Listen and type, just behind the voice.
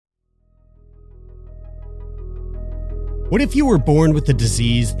What if you were born with a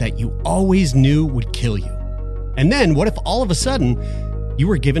disease that you always knew would kill you? And then what if all of a sudden you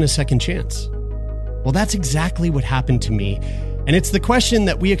were given a second chance? Well, that's exactly what happened to me. And it's the question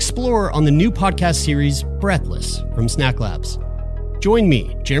that we explore on the new podcast series, Breathless, from Snack Labs. Join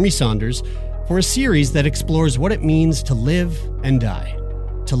me, Jeremy Saunders, for a series that explores what it means to live and die,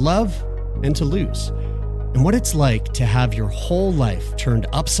 to love and to lose, and what it's like to have your whole life turned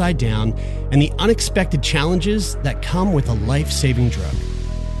upside down and the unexpected challenges that come with a life-saving drug.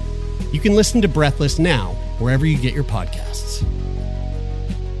 You can listen to Breathless now, wherever you get your podcasts.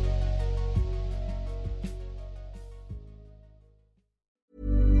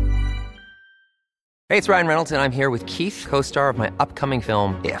 Hey, it's Ryan Reynolds, and I'm here with Keith, co-star of my upcoming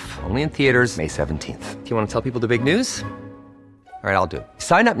film, If, only in theaters May 17th. Do you want to tell people the big news? All right, I'll do it.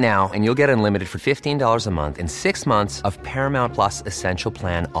 Sign up now and you'll get unlimited for $15 a month and 6 months of Paramount Plus Essential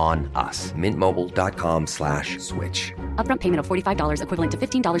Plan on us. MintMobile.com/switch. Upfront payment of $45 equivalent to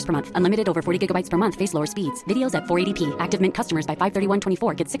 $15 per month. Unlimited over 40 gigabytes per month. Face lower speeds. Videos at 480p. Active Mint customers by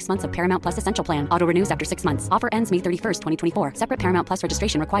 531.24 get 6 months of Paramount Plus Essential Plan. Auto renews after 6 months. Offer ends May 31st, 2024. Separate Paramount Plus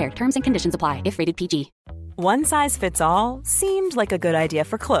registration required. Terms and conditions apply if rated PG. One size fits all seemed like a good idea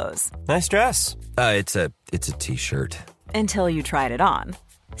for clothes. Nice dress. It's a t-shirt. Until you tried it on.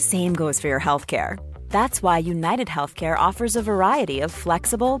 Same goes for your healthcare. That's why United Healthcare offers a variety of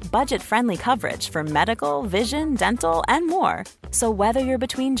flexible, budget-friendly coverage for medical, vision, dental, and more. So whether you're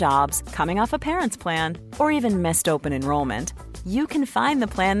between jobs, coming off a parent's plan, or even missed open enrollment, you can find the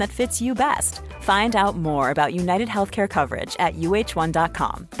plan that fits you best. Find out more about United Healthcare coverage at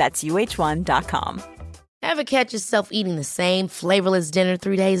uh1.com. That's uh1.com. Ever catch yourself eating the same flavorless dinner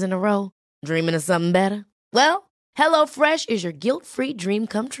 3 days in a row? Dreaming of something better? Well, HelloFresh is your guilt-free dream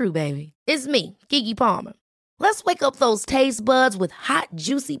come true, baby. It's me, Keke Palmer. Let's wake up those taste buds with hot,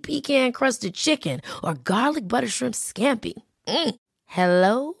 juicy pecan-crusted chicken or garlic butter shrimp scampi.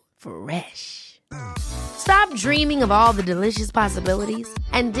 Hello Fresh. Stop dreaming of all the delicious possibilities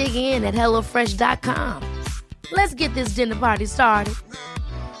and dig in at HelloFresh.com. Let's get this dinner party started.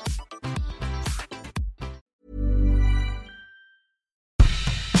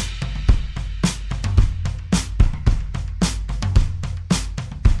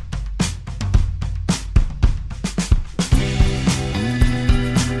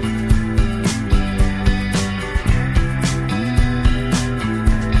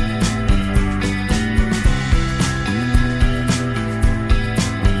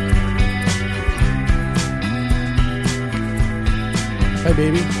 Hi,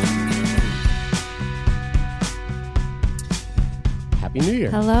 baby. Happy New Year.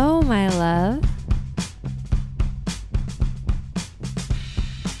 Hello, my love.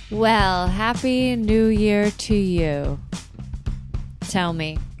 Well, Happy New Year to you. Tell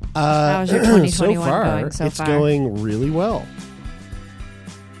me, how's your 2021 so far, going so it's far? going really well.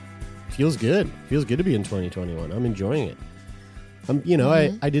 Feels good. Feels good to be in 2021. I'm enjoying it.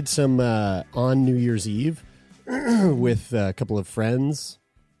 I did some on New Year's Eve with a couple of friends,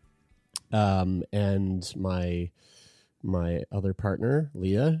 and my other partner,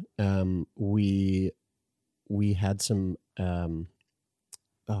 Leah. We had some what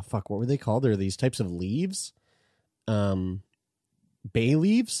were they called? There are these types of leaves, bay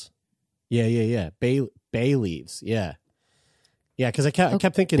leaves. Yeah. Bay leaves. Yeah. Because I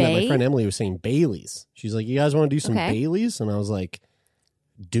kept thinking that my friend Emily was saying Baileys. She's like, "You guys want to do some Baileys?" And I was like,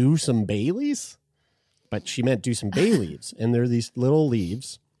 "Do some Baileys?" But she meant do some bay leaves. And they're these little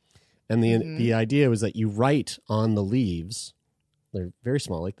leaves. And the idea was that you write on the leaves, they're very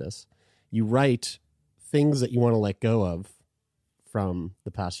small like this, you write things that you want to let go of from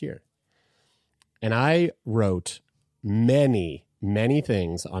the past year. And I wrote many, many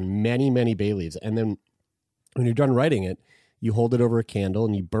things on many, many bay leaves. And then when you're done writing it, you hold it over a candle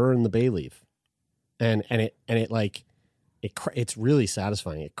and you burn the bay leaf. And it's really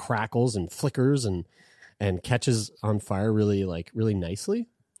satisfying. It crackles and flickers and catches on fire really nicely.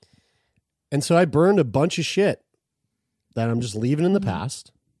 And so I burned a bunch of shit that I'm just leaving in the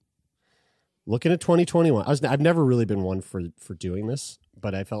past. Looking at 2021. I've never really been one for doing this,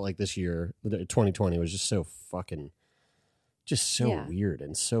 but I felt like this year, 2020 was just so weird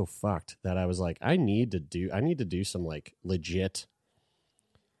and so fucked that I was like, I need to do some like legit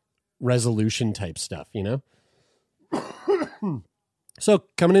resolution type stuff, you know? So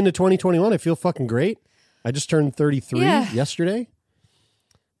coming into 2021, I feel fucking great. I just turned 33 yesterday.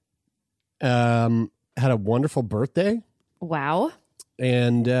 Had a wonderful birthday. Wow.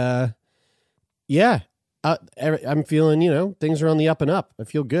 And I'm feeling, things are on the up and up. I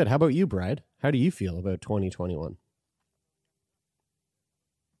feel good. How about you, Bride? How do you feel about 2021?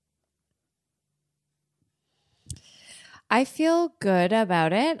 I feel good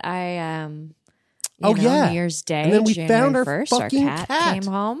about it. I New Year's Day, and then we January found our 1st, fucking our cat came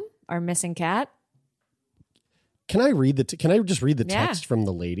home. Our missing cat. Can I just read the text from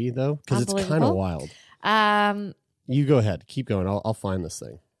the lady though? Because it's kind of wild. You go ahead. Keep going. I'll find this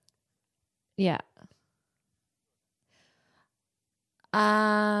thing. Yeah.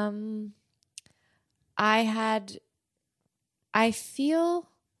 I feel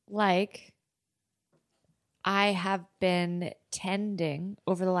like I have been tending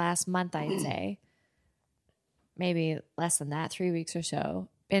over the last month, I'd say, maybe less than that, 3 weeks or so,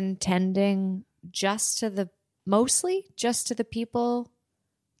 been tending mostly just to the people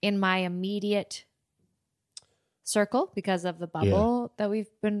in my immediate circle because of the bubble that we've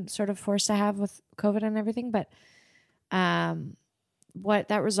been sort of forced to have with COVID and everything. But what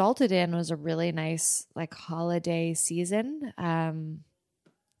that resulted in was a really nice like holiday season.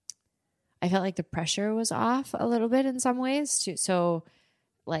 I felt like the pressure was off a little bit in some ways too. So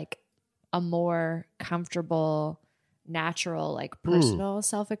like a more comfortable, natural, like personal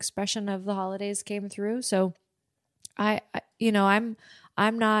self-expression of the holidays came through. So I'm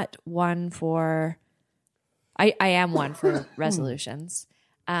not one for, I am one for resolutions.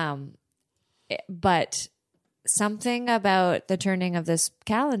 But something about the turning of this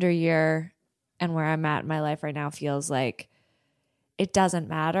calendar year and where I'm at in my life right now feels like it doesn't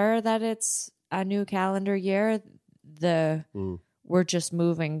matter that it's a new calendar year. We're just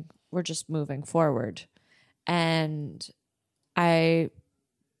moving forward. And I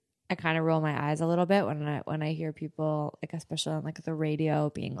kind of roll my eyes a little bit when I hear people, like especially on like the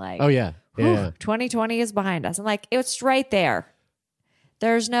radio, being like, "Oh yeah, 2020 is behind us," and like it's right there.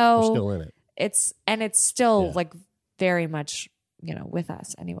 There's no, we're still in it. It's still like very much with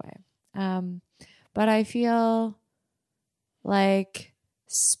us anyway. But I feel like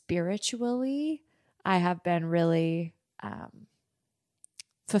spiritually, I have been really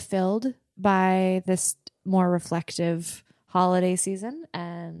fulfilled by this more reflective holiday season,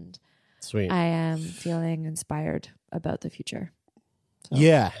 and sweet. I am feeling inspired about the future. So,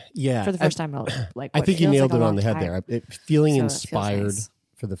 yeah. For the first time, like I think you nailed it on the head time. there. Feeling inspired nice.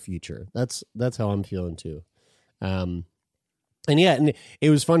 For the future. That's how I'm feeling too. And it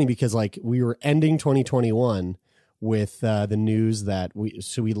was funny because like we were ending 2021 with the news that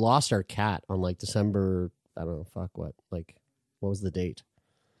we lost our cat on like December, I don't know, what was the date?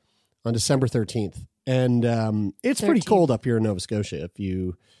 On December 13th. And it's pretty cold up here in Nova Scotia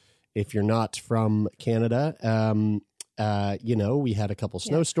if you're not from Canada. We had a couple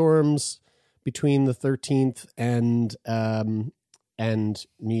snowstorms between the 13th and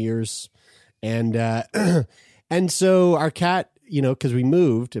New Year's. And so our cat, because we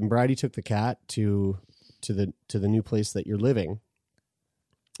moved and Bridie took the cat to the new place that you're living.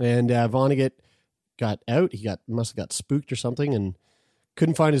 And Vonnegut got out. He must have got spooked or something and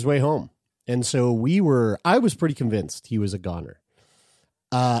couldn't find his way home. And so I was pretty convinced he was a goner.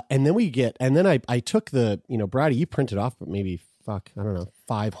 And then I took the, Bridie, you printed off maybe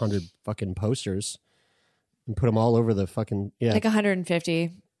 500 fucking posters and put them all over the fucking, like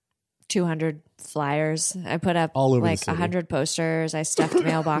 150, 200 flyers. I put up all over like 100 posters. I stuffed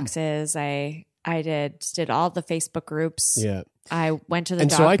mailboxes. I did all the Facebook groups. Yeah. I went to the and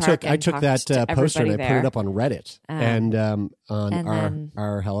dog so park I took that poster and I put it up on Reddit and on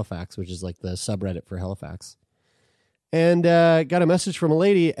our Halifax, which is like the subreddit for Halifax. And got a message from a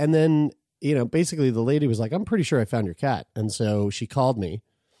lady, and then basically the lady was like, "I'm pretty sure I found your cat," and so she called me.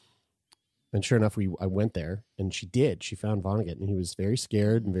 And sure enough, I went there, and she did. She found Vonnegut, and he was very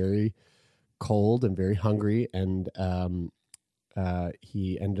scared and very cold and very hungry, and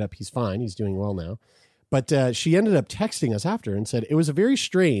he's fine. He's doing well now. But she ended up texting us after and said, it was very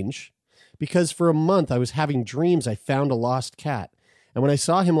strange because for a month I was having dreams I found a lost cat. And when I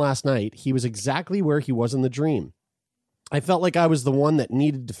saw him last night, he was exactly where he was in the dream. I felt like I was the one that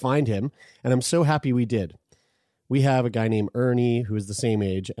needed to find him, and I'm so happy we did. We have a guy named Ernie who is the same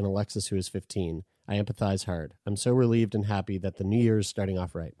age and Alexis who is 15. I empathize hard. I'm so relieved and happy that the new year is starting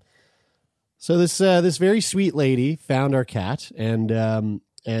off right. So this very sweet lady found our cat and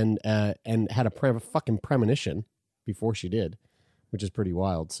had a fucking premonition before she did, which is pretty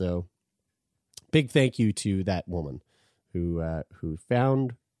wild. So big thank you to that woman who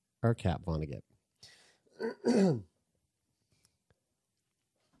found our cat Vonnegut.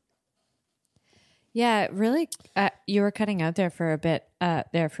 Yeah, really. You were cutting out there for a bit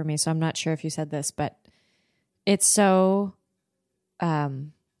there for me, so I'm not sure if you said this, but it's so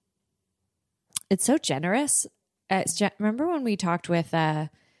generous. Remember when we talked with Kendra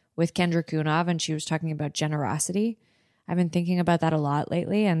Kunov and she was talking about generosity? I've been thinking about that a lot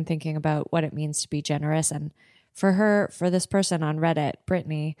lately and thinking about what it means to be generous. And for this person on Reddit,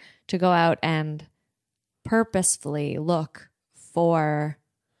 Brittany, to go out and purposefully look for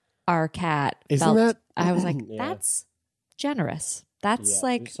our cat. Isn't that? I was like, that's generous. That's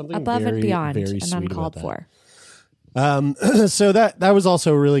like above and beyond and uncalled for. So that was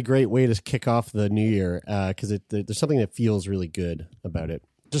also a really great way to kick off the new year, because there's something that feels really good about it.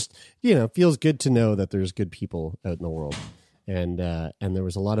 Just, feels good to know that there's good people out in the world, and there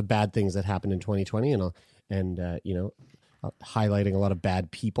was a lot of bad things that happened in 2020, and highlighting a lot of bad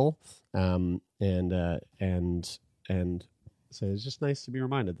people, and so it's just nice to be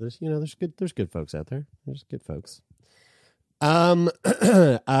reminded there's good folks out there. There's good folks. I'm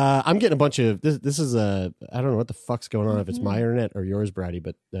getting a bunch of this is I don't know what the fuck's going on, if it's my internet or yours, Brady,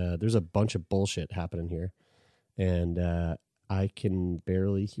 but there's a bunch of bullshit happening here, and I can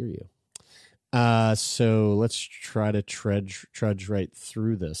barely hear you. So let's try to trudge right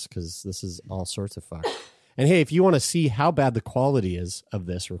through this, because this is all sorts of fuck. And hey, if you want to see how bad the quality is of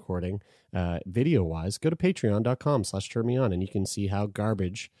this recording, video wise, go to patreon.com/turn-me-on, and you can see how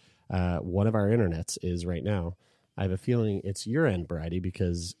garbage one of our internets is right now. I have a feeling it's your end, Brady,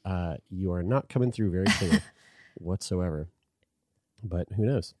 because you are not coming through very clear whatsoever. But who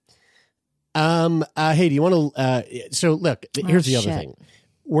knows? Hey, do you want to? So look, here's the other thing.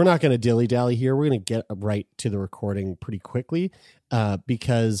 We're not going to dilly-dally here. We're going to get right to the recording pretty quickly,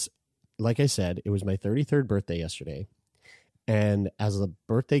 because, like I said, it was my 33rd birthday yesterday, and as a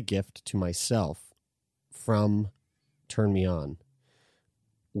birthday gift to myself from Turn Me On,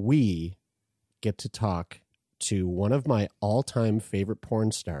 we get to talk to one of my all-time favorite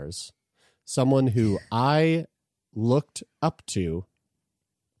porn stars, someone who I looked up to.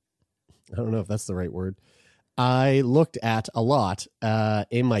 I don't know if that's the right word. I looked at a lot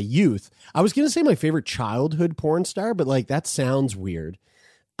in my youth. I was going to say my favorite childhood porn star, but like that sounds weird.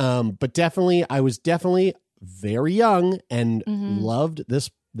 But definitely, I was definitely very young and loved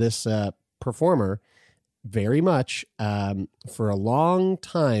this performer very much for a long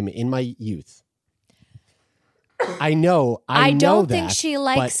time in my youth. I know. I don't think she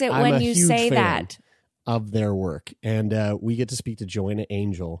likes it when you say that. Of their work, and we get to speak to Joanna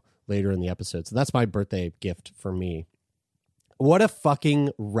Angel later in the episode. So that's my birthday gift for me. What a fucking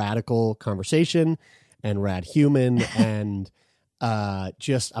radical conversation and rad human, and I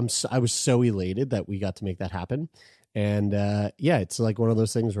was so elated that we got to make that happen. And it's like one of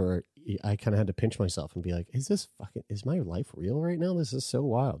those things where I kind of had to pinch myself and be like, is my life real right now? This is so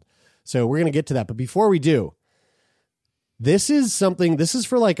wild. So we're gonna get to that, but before we do, this is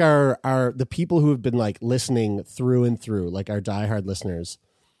for like the people who have been like listening through and through, like our diehard listeners.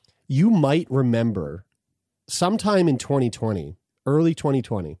 You might remember sometime in 2020, early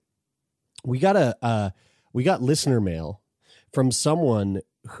 2020, we got listener mail from someone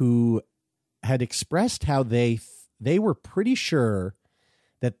who had expressed how they were pretty sure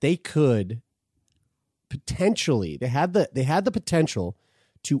that they could potentially, they had the potential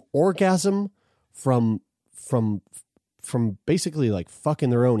to orgasm from basically like fucking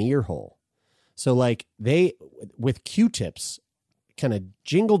their own ear hole. So like they, with Q-tips kind of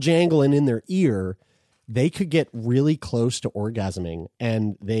jingle jangling in their ear, they could get really close to orgasming.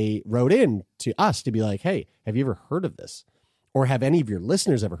 And they wrote in to us to be like, hey, have you ever heard of this? Or have any of your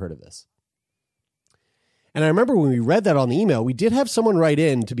listeners ever heard of this? And I remember when we read that on the email, we did have someone write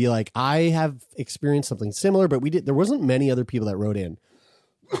in to be like, I have experienced something similar, but there wasn't many other people that wrote in.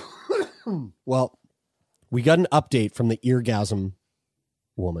 Well, we got an update from the eargasm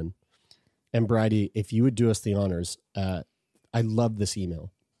woman. And Bridie, if you would do us the honors, I love this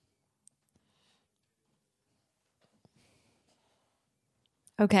email.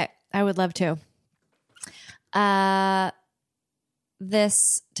 Okay, I would love to.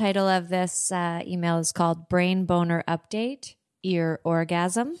 This title of this email is called Brain Boner Update, Ear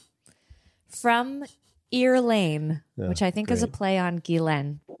Orgasm, from Ear Lane, which I think is a play on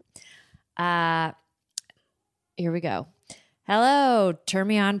Guylaine. Here we go. Hello, Turn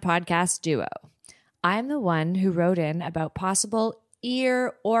Me On podcast duo. I'm the one who wrote in about possible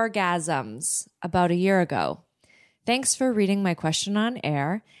ear orgasms about a year ago. Thanks for reading my question on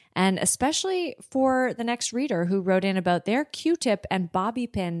air, and especially for the next reader who wrote in about their Q-tip and bobby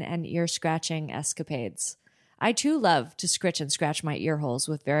pin and ear scratching escapades. I too love to scritch and scratch my ear holes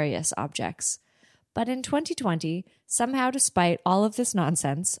with various objects. But in 2020, somehow despite all of this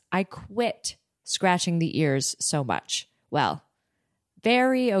nonsense, I quit scratching the ears so much. Well,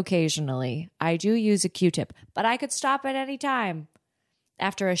 very occasionally, I do use a Q-tip, but I could stop at any time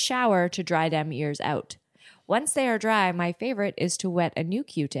after a shower to dry them ears out. Once they are dry, my favorite is to wet a new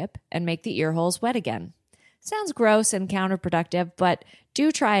Q-tip and make the ear holes wet again. Sounds gross and counterproductive, but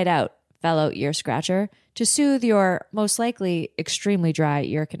do try it out. fellow ear scratcher, to soothe your most likely extremely dry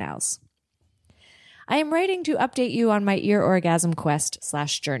ear canals. I am writing to update you on my ear orgasm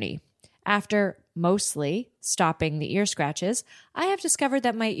quest/journey. After mostly stopping the ear scratches, I have discovered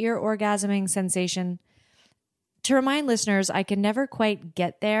that my ear orgasming sensation. To remind listeners, I can never quite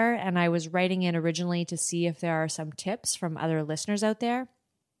get there, and I was writing in originally to see if there are some tips from other listeners out there.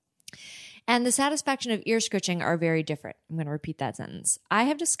 And the satisfaction of ear scratching are very different. I'm going to repeat that sentence. I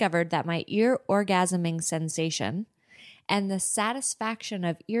have discovered that my ear orgasming sensation and the satisfaction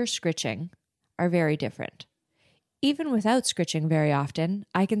of ear scratching are very different. Even without scratching very often,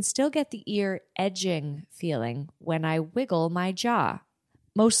 I can still get the ear edging feeling when I wiggle my jaw,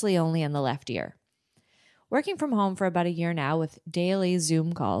 mostly only in the left ear. Working from home for about a year now with daily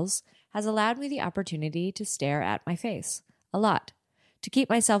Zoom calls has allowed me the opportunity to stare at my face a lot. To keep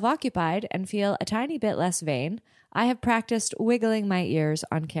myself occupied and feel a tiny bit less vain, I have practiced wiggling my ears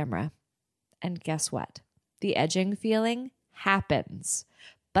on camera. And guess what? The edging feeling happens,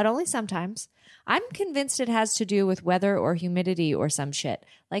 but only sometimes. I'm convinced it has to do with weather or humidity or some shit.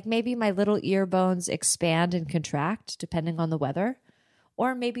 Like maybe my little ear bones expand and contract depending on the weather.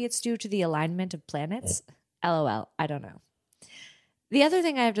 Or maybe it's due to the alignment of planets. LOL, I don't know. The other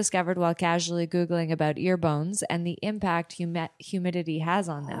thing I have discovered while casually Googling about ear bones and the impact humidity has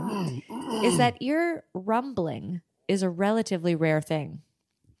on them is that ear rumbling is a relatively rare thing.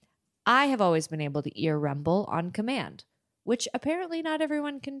 I have always been able to ear rumble on command, which apparently not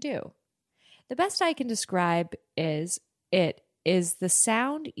everyone can do. The best I can describe is the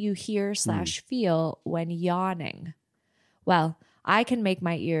sound you hear/feel when yawning. Well, I can make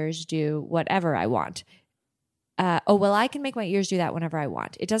my ears do whatever I want. I can make my ears do that whenever I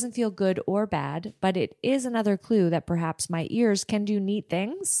want. It doesn't feel good or bad, but it is another clue that perhaps my ears can do neat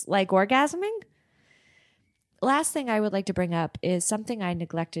things, like orgasming. Last thing I would like to bring up is something I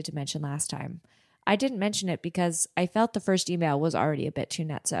neglected to mention last time. I didn't mention it because I felt the first email was already a bit too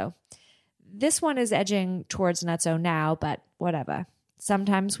nutso. This one is edging towards nutso now, but whatever.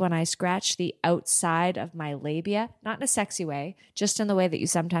 Sometimes when I scratch the outside of my labia, not in a sexy way, just in the way that you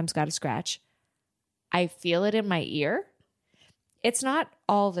sometimes got to scratch, I feel it in my ear. It's not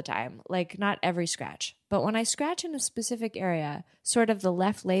all the time, like not every scratch. But when I scratch in a specific area, sort of the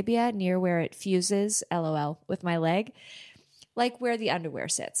left labia near where it fuses, LOL, with my leg, like where the underwear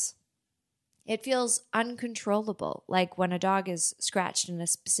sits, it feels uncontrollable, like when a dog is scratched in a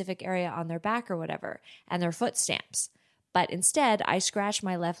specific area on their back or whatever, and their foot stamps. But instead, I scratch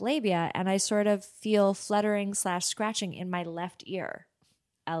my left labia and I sort of feel fluttering/scratching in my left ear.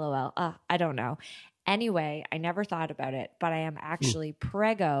 LOL. I don't know. Anyway, I never thought about it, but I am actually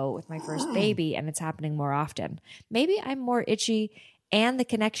preggo with my first baby and it's happening more often. Maybe I'm more itchy and the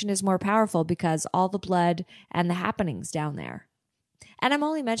connection is more powerful because all the blood and the happenings down there. And I'm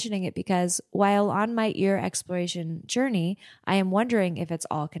only mentioning it because while on my ear exploration journey, I am wondering if it's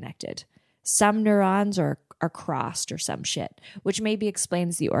all connected. Some neurons are crossed or some shit, which maybe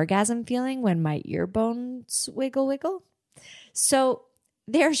explains the orgasm feeling when my ear bones wiggle. So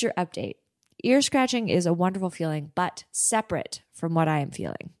there's your update. Ear scratching is a wonderful feeling, but separate from what I am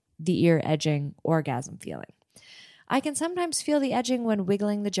feeling, the ear edging orgasm feeling. I can sometimes feel the edging when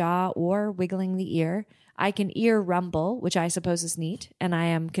wiggling the jaw or wiggling the ear. I can ear rumble, which I suppose is neat, and I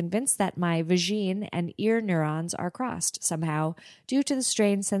am convinced that my vagine and ear neurons are crossed somehow due to the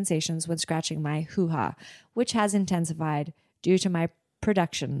strange sensations when scratching my hoo-ha, which has intensified due to my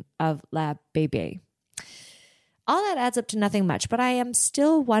production of La Bébé. All that adds up to nothing much, but I am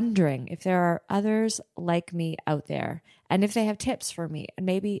still wondering if there are others like me out there and if they have tips for me and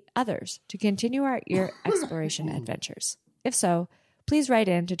maybe others to continue our ear exploration adventures. If so, please write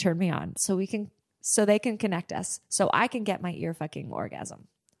in to turn me on so they can connect us so I can get my ear fucking orgasm.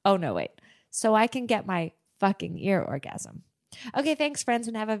 Oh, no, wait. So I can get my fucking ear orgasm. Okay, thanks, friends,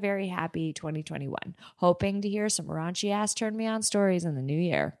 and have a very happy 2021. Hoping to hear some raunchy ass turn me on stories in the new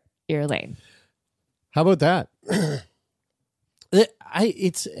year. Ear Lane. How about that?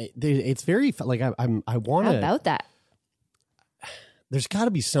 It's very like I want to. How about that? There's got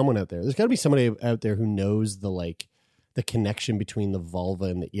to be someone out there. There's got to be somebody out there who knows the connection between the vulva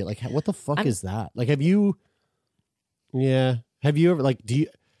and the ear. Like, what the fuck is that? Like, have you ever like do you?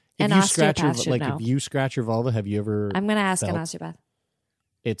 If an you scratch your osteopath like know. if you scratch your vulva, have you ever? I'm going to ask an felt osteopath.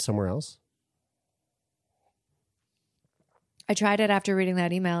 It's somewhere else. I tried it after reading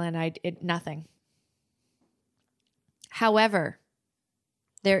that email and nothing. However,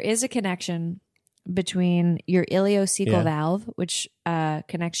 there is a connection between your ileocecal valve, which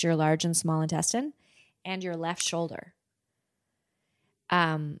connects your large and small intestine, and your left shoulder.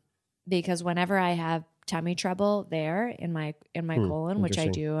 Because whenever I have tummy trouble there in my colon, which I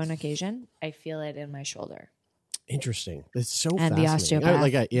do on occasion. I feel it in my shoulder. Interesting. It's so and fascinating. The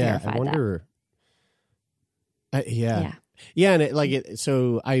osteopath I wonder. Yeah, and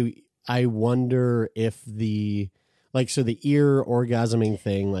I wonder if the ear orgasming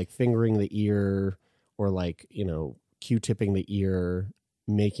thing, like fingering the ear or like, you know, Q-tipping the ear,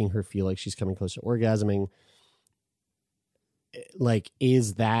 making her feel like she's coming close to orgasming. Like,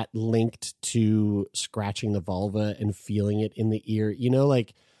 is that linked to scratching the vulva and feeling it in the ear? You know,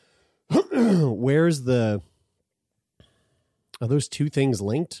 like, are those two things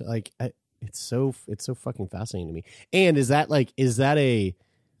linked? Like, it's so fucking fascinating to me. And is that a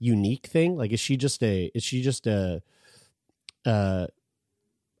unique thing? Like, is she just an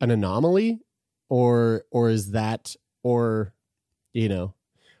anomaly, or is that, or, you know,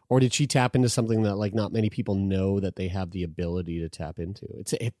 or did she tap into something that like not many people know that they have the ability to tap into?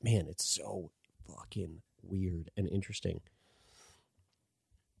 It's so fucking weird and interesting.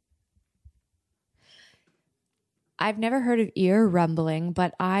 I've never heard of ear rumbling,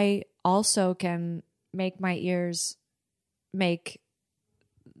 but I also can make my ears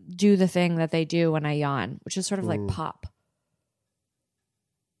do the thing that they do when I yawn, which is sort of like pop.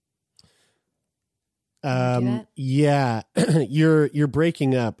 Yeah, you're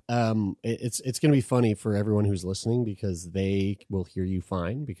breaking up. It's going to be funny for everyone who's listening because they will hear you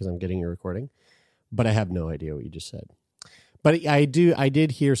fine because I'm getting your recording, but I have no idea what you just said. But I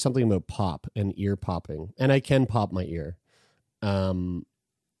did hear something about pop and ear popping, and I can pop my ear.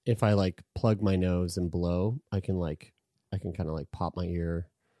 If I like plug my nose and blow, I can kind of like pop my ear.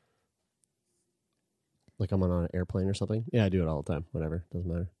 Like I'm on an airplane or something. Yeah, I do it all the time. Whatever. Doesn't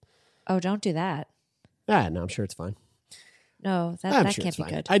matter. Oh, don't do that. No, I'm sure it's fine. No, that can't be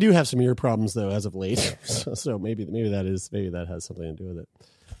good. I do have some ear problems though, as of late. so maybe that has something to do with it.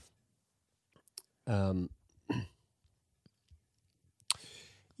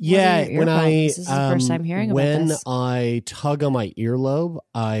 Yeah, this is the first time hearing about this. When I tug on my earlobe,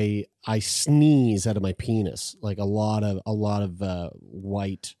 I sneeze out of my penis, like a lot of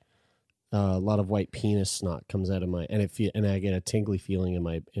white penis snot comes out of my, and I get a tingly feeling in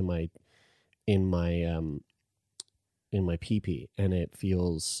my pee-pee, and it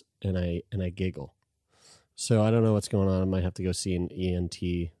feels, and I giggle. So I don't know what's going on. I might have to go see an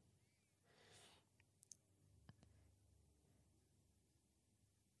ENT.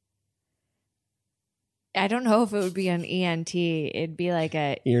 I don't know if it would be an ENT. It'd be like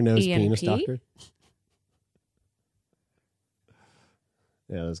a ear, nose, ENP? penis doctor.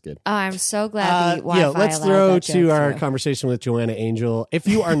 Yeah, that's good. Oh, I'm so glad the Wi-Fi let's allowed throw that to our joke conversation with Joanna Angel. If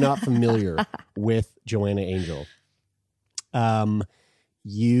you are not familiar with Joanna Angel,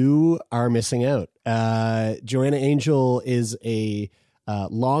 you are missing out. Joanna Angel is a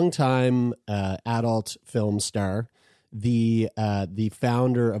longtime adult film star, the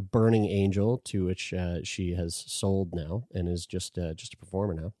founder of Burning Angel, to which she has sold now and is just a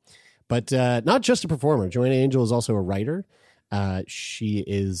performer now. But not just a performer. Joanna Angel is also a writer.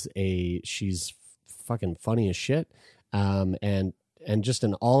 She's fucking funny as shit. And just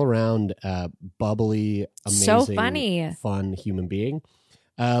an all around bubbly, amazing, so funny, fun human being.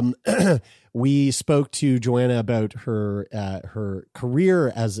 We spoke to Joanna about her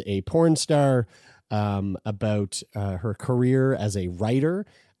career as a porn star, about her career as a writer.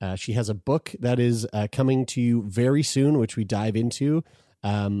 She has a book that is coming to you very soon, which we dive into.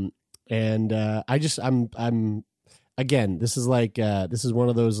 I'm again, this is one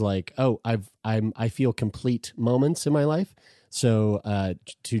of those like, I feel complete moments in my life. So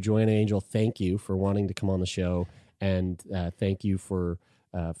to Joanna Angel, thank you for wanting to come on the show, and thank you for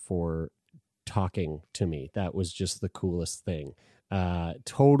talking to me. That was just the coolest thing.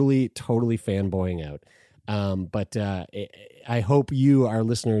 Totally fanboying out. But I hope you, our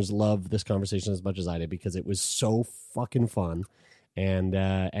listeners, love this conversation as much as I did, because it was so fucking fun. And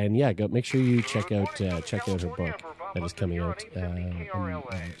yeah, go make sure you check out her book that is coming out in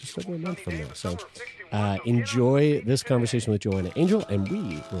just over a month from now. So enjoy this conversation with Joanna Angel, and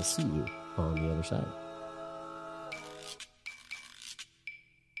we will see you on the other side.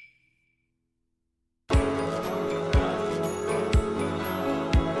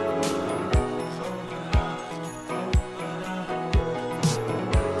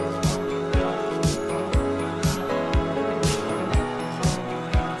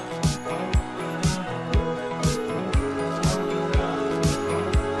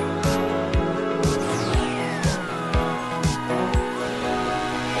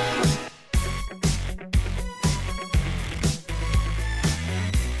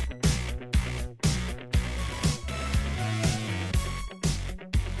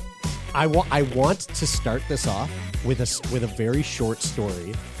 I want to start this off with a very short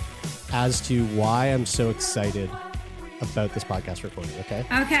story as to why I'm so excited about this podcast recording. Okay.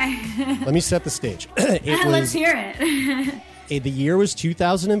 Let me set the stage. Let's hear it. The year was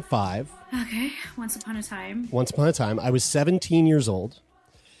 2005. Okay. Once upon a time. I was 17 years old.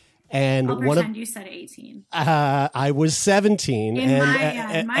 And I'll pretend you said 18. I was 17.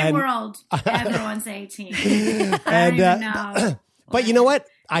 In my world, everyone's 18. I don't even know. But you know what?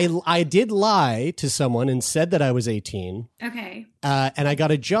 I did lie to someone and said that I was 18. Okay. And I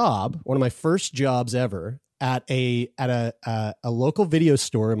got a job, one of my first jobs ever, at a local video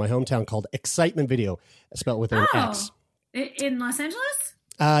store in my hometown called Excitement Video, spelled with an X. In Los Angeles?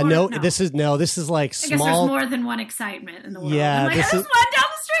 No, this is like small. I guess there's more than one Excitement in the world. Yeah, there's one down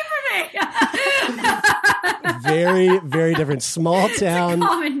the street from me. Very, very different. Small town. It's a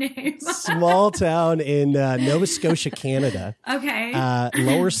common name. Small town in Nova Scotia, Canada. Okay.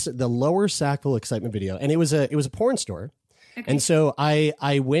 The Lower Sackville Excitement Video, and it was a porn store. Okay. And so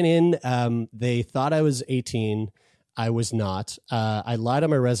I went in. They thought I was 18. I was not. I lied on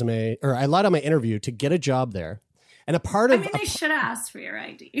my resume, or I lied on my interview to get a job there. And they should ask for your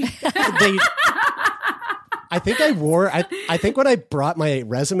ID. I think I wore. I think when I brought my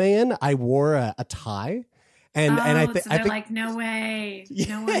resume in, I wore a tie. And I think like, no way.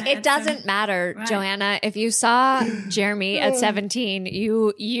 It doesn't matter, right. Joanna. If you saw Jeremy at 17,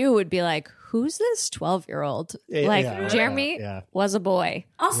 you would be like, who's this 12-year-old? Jeremy was a boy.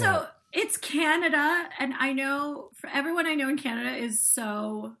 Also, it's Canada, and I know for everyone I know in Canada is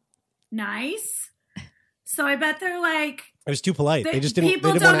so nice. So I bet they're like, it was too polite. They just didn't.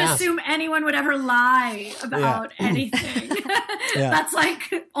 People they didn't don't assume anyone would ever lie about anything. That's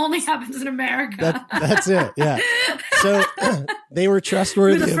like only happens in America. That's it. Yeah. So they were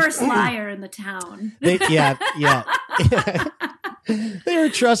trustworthy. You're the first liar in the town. They were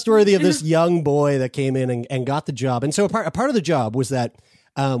trustworthy of this young boy that came in and got the job. And so a part of the job was that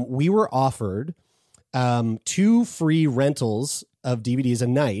we were offered 2 free rentals of DVDs a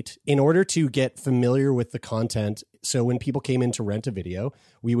night in order to get familiar with the content. So when people came in to rent a video,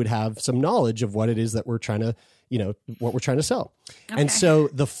 we would have some knowledge of what it is that we're trying to, what we're trying to sell. Okay. And so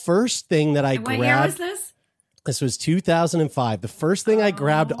the first thing that I grabbed. What year was this? This was 2005. The first thing I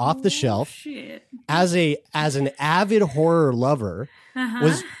grabbed off the shelf as an avid horror lover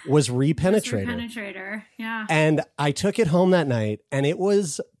was Repenetrator. Repenetrator, yeah. And I took it home that night, and it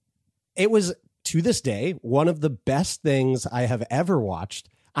was to this day one of the best things I have ever watched.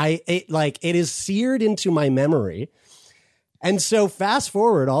 It is seared into my memory. And so fast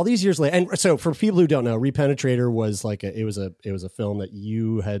forward all these years later, and so for people who don't know, Repenetrator was like it was a film that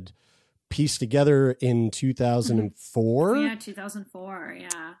you had pieced together in 2004. Yeah, 2004.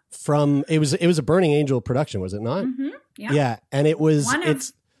 Yeah. It was a Burning Angel production, was it not? Mm-hmm. Yeah. Yeah, and it was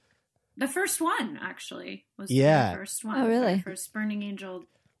the first one actually was the first one. Oh, really? The first Burning Angel.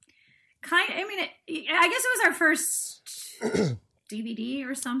 I guess it was our first DVD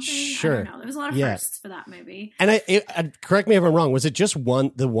or something. Sure. I don't know. There was a lot of firsts for that movie. And correct me if I'm wrong. Was it just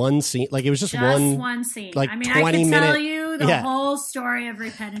the one scene? Like it was just one scene. Like 20 I can tell you the whole story of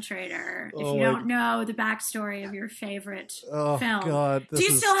Repenetrator if you don't know the backstory of your favorite film. God, do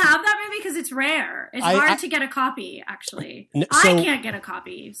you still have that movie? Because it's rare. It's hard to get a copy. Actually, I can't get a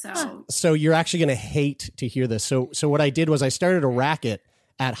copy. So you're actually going to hate to hear this. So what I did was I started a racket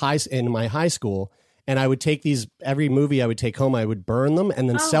in my high school, and I would take every movie I would take home, I would burn them and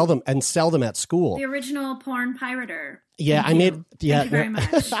then sell them at school. The original porn pirater. Yeah, Thank you very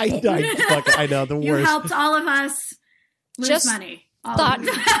much. I know the worst. You helped all of us lose money. Whoa,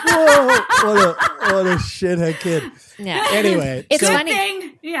 what a shithead kid. Yeah. Anyway, it's good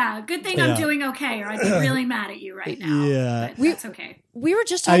funny. Good thing I'm doing okay, or I'd be really mad at you right now. Yeah, but that's okay. We were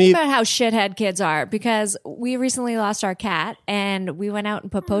just talking about how shithead kids are because we recently lost our cat, and we went out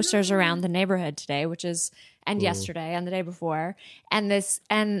and put posters around the neighborhood today, yesterday and the day before,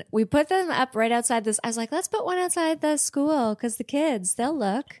 and we put them up right outside this. I was like, let's put one outside the school because the kids they'll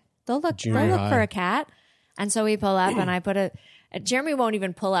look for a cat, and so we pull up, and I put a. Jeremy won't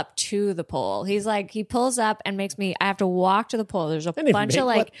even pull up to the pole. He's like, he pulls up and I have to walk to the pole. There's a bunch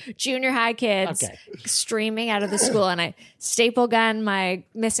of junior high kids streaming out of the school. And I staple gun my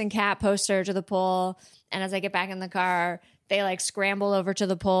missing cat poster to the pole. And as I get back in the car, they scramble over to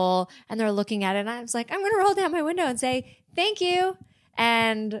the pole and they're looking at it. And I was like, I'm going to roll down my window and say, thank you.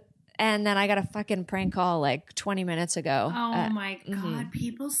 And then I got a fucking prank call 20 minutes ago. Oh my God.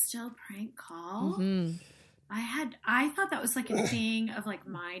 People still prank call? Mm-hmm. I thought that was like a thing of like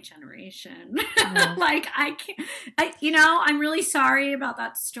my generation. Like I'm really sorry about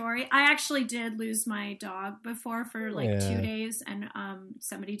that story. I actually did lose my dog before for like 2 days, and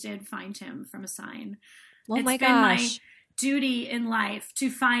somebody did find him from a sign. Oh my gosh. My duty in life to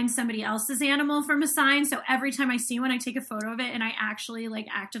find somebody else's animal from a sign. So every time I see one, I take a photo of it, and I actually like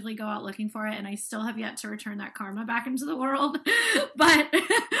actively go out looking for it. And I still have yet to return that karma back into the world. but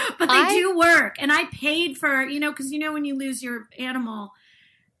they do work. And I paid for, because when you lose your animal,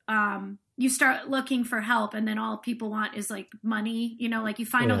 you start looking for help, and then all people want is like money, like you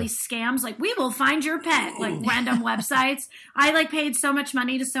find all these scams, like we will find your pet, like random websites. I like paid so much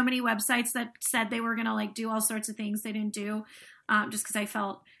money to so many websites that said they were going to like do all sorts of things they didn't do, just because I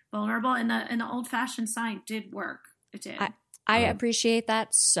felt vulnerable. And the old fashioned sign did work. It did. I appreciate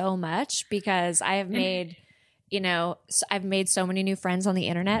that so much, because I have made, I've made so many new friends on the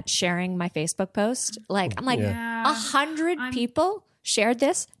internet sharing my Facebook post. Like, I'm like 100 people shared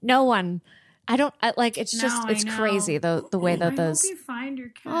this. No one. It's crazy the way that those. I hope you find your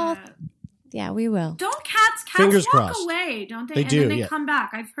cat. Yeah, we will. Don't cats Fingers walk crossed. away, don't they? They do, then they come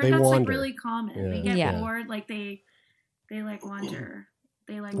back. I've heard they that's wander. like really common. They get bored, like they like wander.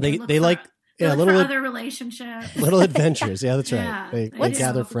 They look for other relationships. Little adventures. Yeah, that's right. Yeah, they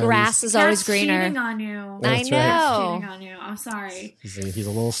gather friends. Grass is always Cat's greener. cheating on you. I know. Cheating on you. I'm sorry. He's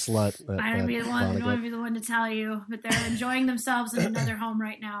a little slut. I don't want to be the one to tell you, but they're enjoying themselves in another home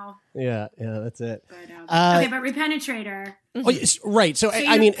right now. Yeah, that's it. But Repenetrator. Oh, yes, right. So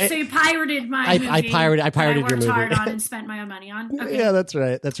you pirated my movie. I pirated your movie. I worked hard on and spent my own money on. Okay. Yeah, that's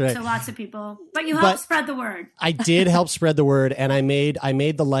right. So lots of people, but you helped spread the word. I did help spread the word, and I made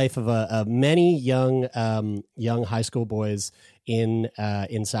the life of many young high school boys in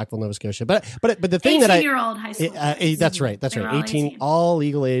Sackville, Nova Scotia. But the thing that 18-year-old high school boys. That's right. 18, all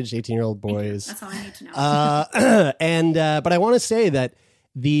legal aged 18-year-old boys. That's all I need to know. But I want to say that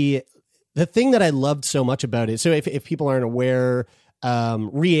the thing that I loved so much about it. So if people aren't aware,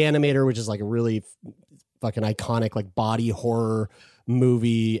 Reanimator, which is like a really fucking iconic like body horror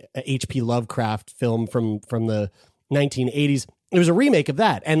movie, H.P. Lovecraft film from the 1980s. It was a remake of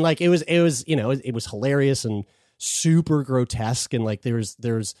that, and like it was hilarious and super grotesque, and like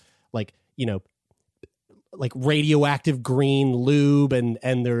there's like like radioactive green lube, and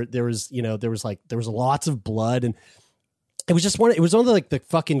there was lots of blood, and it was one of the like the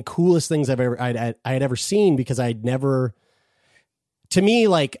fucking coolest things I had ever seen, because I'd never. To me,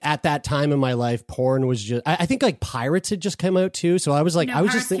 like at that time in my life, porn was just. I think like Pirates had just come out too, so I was like,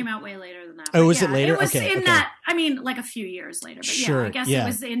 Pirates came out way later than that. Oh, was it later? It was in that. I mean, like a few years later, but sure, I guess it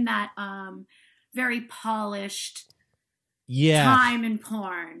was in that very polished. Yeah, time in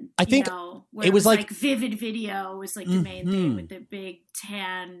porn. I think where it was like Vivid Video was like the main thing with the big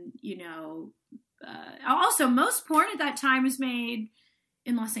tan. Also, most porn at that time was made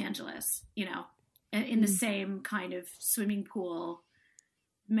in Los Angeles. In the same kind of swimming pool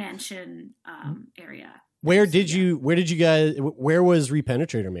mansion area. Where was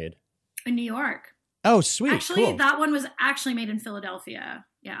Repenetrator made? In New York. Oh, sweet. Actually, cool. That one was actually made in Philadelphia.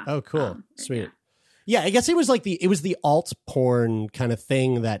 Yeah. Oh, cool. Sweet. Yeah, I guess it was the alt porn kind of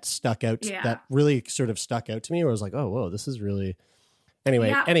thing that stuck out. That really sort of stuck out to me. Where I was like, oh, whoa, this is really.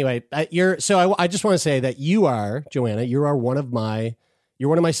 Anyway, I just want to say that you are, Joanna. You are one of my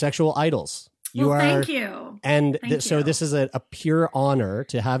sexual idols. Thank you. And so this is a pure honor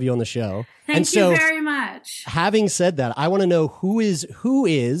to have you on the show. Thank you very much. Having said that, I want to know who is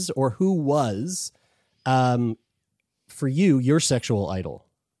or who was, for you, your sexual idol.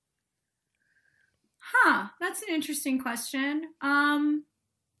 That's an interesting question. I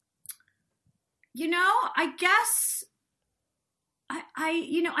guess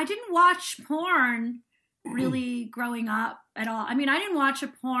I didn't watch porn really growing up at all. I mean, I didn't watch a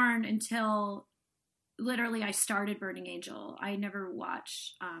porn until literally I started Burning Angel. I never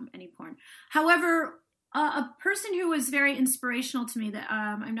watched any porn. However, a person who was very inspirational to me that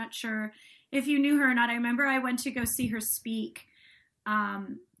I'm not sure if you knew her or not. I remember I went to go see her speak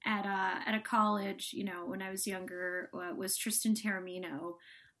at a college, when I was younger, was Tristan Taormino.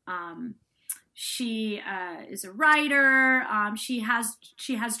 She is a writer. She has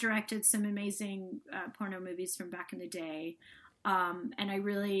directed some amazing porno movies from back in the day. And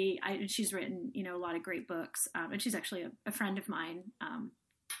she's written, a lot of great books. And she's actually a friend of mine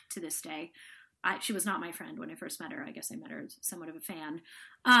to this day. She was not my friend when I first met her. I guess I met her as somewhat of a fan.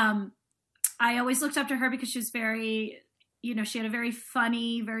 I always looked up to her because she was very, she had a very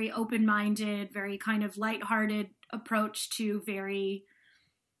funny, very open-minded, very kind of lighthearted approach to very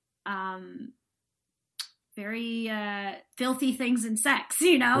filthy things in sex,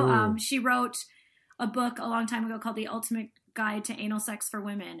 She wrote a book a long time ago called The Ultimate Guide to Anal Sex for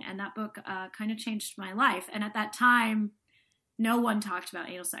Women. And that book kind of changed my life. And at that time, no one talked about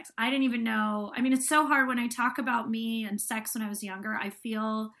anal sex. I didn't even know. I mean, it's so hard when I talk about me and sex when I was younger. I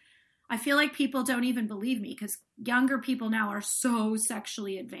feel like people don't even believe me because younger people now are so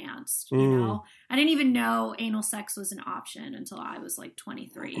sexually advanced, you know? I didn't even know anal sex was an option until I was like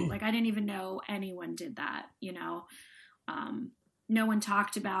 23. Like, I didn't even know anyone did that, you know? No one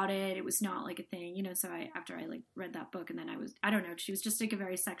talked about it. It was not like a thing, you know? So after I like read that book, and then I don't know, she was just like a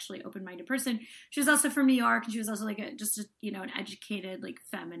very sexually open-minded person. She was also from New York, and she was also like an educated, like,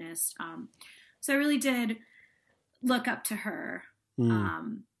 feminist. So I really did look up to her.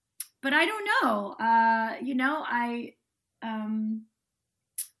 But I don't know, you know,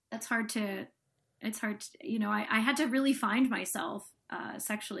 it's hard to, you know, I had to really find myself,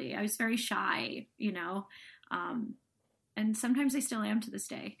 sexually. I was very shy, you know, and sometimes I still am to this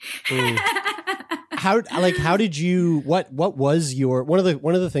day. How did you, what was your, one of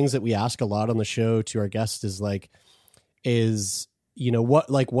the things that we ask a lot on the show to our guests is, you know,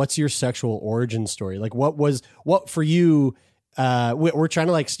 what's your sexual origin story? Like what for you, we're trying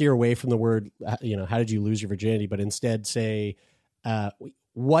to like steer away from the word, you know, how did you lose your virginity, but instead say,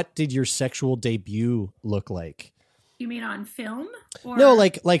 what did your sexual debut look like? You mean on film? Or? No,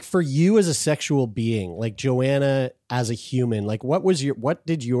 like for you as a sexual being, like Joanna as a human, like what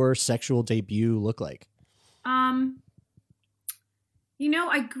did your sexual debut look like? You know,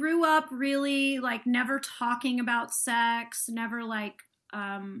 I grew up really like never talking about sex, never like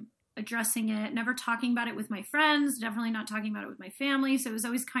addressing it, never talking about it with my friends, definitely not talking about it with my family. So it was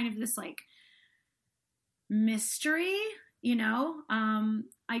always kind of this like mystery, you know?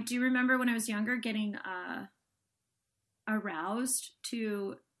 I do remember when I was younger getting aroused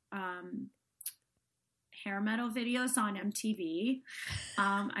to hair metal videos on MTV.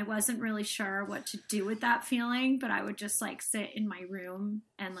 I wasn't really sure what to do with that feeling, but I would just like sit in my room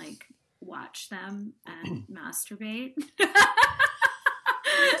and like watch them and masturbate.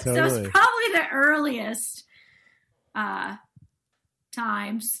 Totally. So it's probably the earliest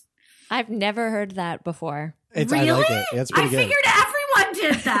times. I've never heard that before. Really? I like it. Yeah, it's pretty good. I figured everyone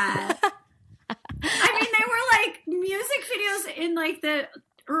did that. I mean, they were like music videos in like the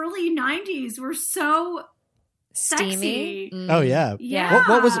early 90s were so steamy. Sexy. Oh yeah. Yeah.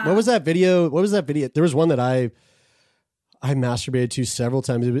 What was that video? What was that video? There was one that I masturbated to several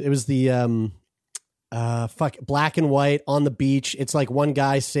times. It was the black and white on the beach. It's like one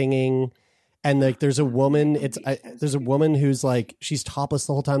guy singing, and like there's a woman. There's a woman who's like she's topless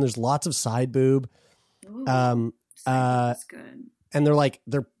the whole time. There's lots of side boob. Ooh, that's good. And they're like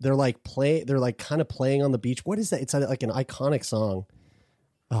kind of playing on the beach. What is that? It's like an iconic song.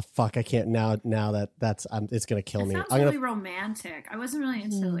 Oh fuck! I can't now that's it's gonna kill me. Sounds really romantic. I wasn't really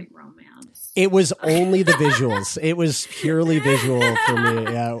into like romance. It was only the visuals. It was purely visual for me.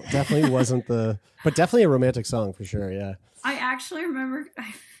 Yeah, definitely wasn't but definitely a romantic song for sure. Yeah. I actually remember.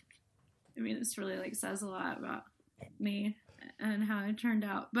 I mean, this really like says a lot about me and how it turned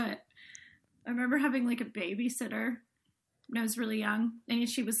out. But I remember having like a babysitter when I was really young, and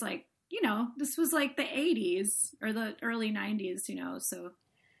she was like, you know, this was like the 80s or the early 90s, you know, so.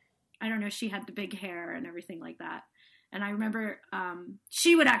 I don't know, she had the big hair and everything like that. And I remember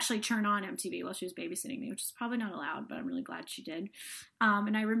she would actually turn on MTV while she was babysitting me, which is probably not allowed, but I'm really glad she did.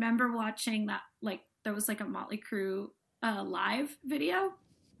 And I remember watching that, like, there was like a Motley Crue live video.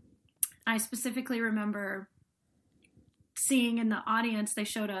 I specifically remember seeing in the audience, they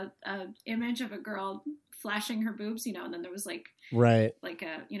showed a image of a girl flashing her boobs, you know, and then there was like, right, like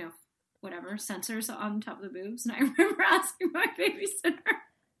a, you know, whatever, sensors on top of the boobs. And I remember asking my babysitter,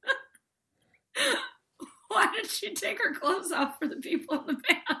 why did she take her clothes off for the people in the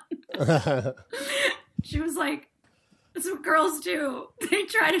band? She was like, that's what girls do. They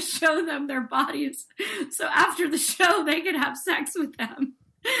try to show them their bodies so after the show they can have sex with them.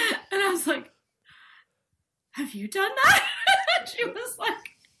 And I was like, have you done that? And she was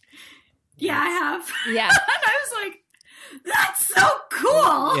like, yeah, I have. Yeah. And I was like, that's so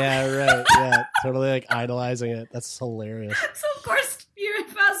cool. Yeah, right. Yeah, totally like idolizing it. That's hilarious. So of course, you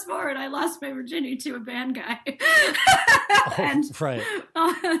fast forward, I lost my virginity to a band guy. And right.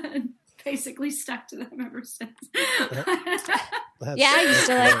 Basically stuck to them ever since.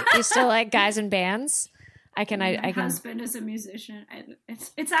 Yeah, you still like guys in bands? My husband is a musician.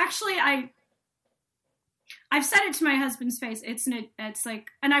 It's actually I've said it to my husband's face. It's like,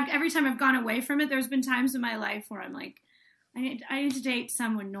 and every time I've gone away from it, there's been times in my life where I'm like, I need to date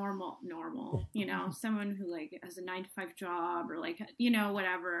someone normal, you know, someone who like has a 9-to-5 job or like, you know,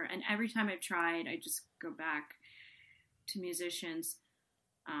 whatever. And every time I've tried, I just go back to musicians.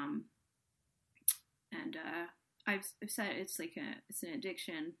 And I've said it's like it's an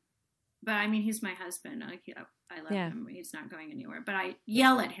addiction. But I mean, he's my husband. Like, I love him. He's not going anywhere. But I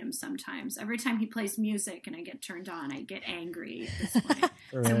yell at him sometimes. Every time he plays music and I get turned on, I get angry at this point.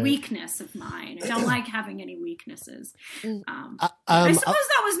 It's a weakness of mine. I don't like having any weaknesses. I suppose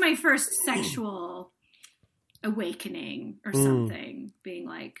that was my first sexual awakening or something, being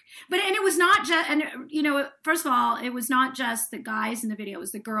like, and it was not just, and you know, first of all, it was not just the guys in the video, it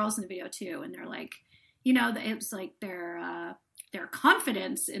was the girls in the video too. And they're like, you know, it was like their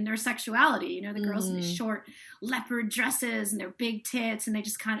confidence in their sexuality, you know, the girls in the short leopard dresses and their big tits, and they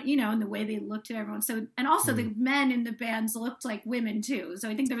just kind of, you know, and the way they looked at everyone. So, and also the men in the bands looked like women too. So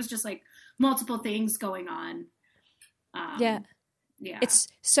I think there was just like multiple things going on. Yeah. It's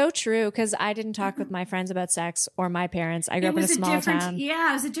so true, because I didn't talk with my friends about sex or my parents. I grew up in a small town.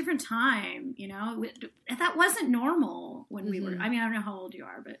 Yeah, it was a different time, you know. That wasn't normal when we were, I mean, I don't know how old you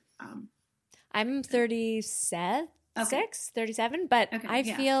are, but... I'm 37, 37, but I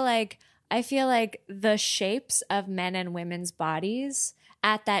feel like the shapes of men and women's bodies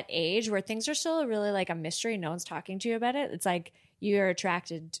at that age, where things are still really like a mystery, no one's talking to you about it. It's like you're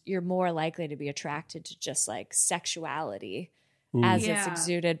more likely to be attracted to just like sexuality as it's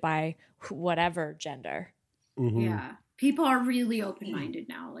exuded by whatever gender. Yeah. People are really open-minded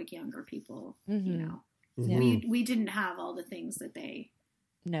now, like younger people, you know. We didn't have all the things that they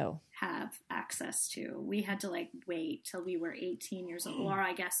have access to. We had to like wait till we were 18 years old, or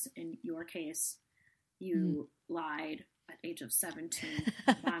I guess in your case, you lied at age of 17.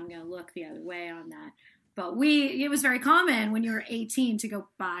 I'm going to look the other way on that. But it was very common when you were 18 to go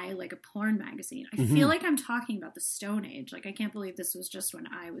buy like a porn magazine. I feel like I'm talking about the Stone Age. Like, I can't believe this was just when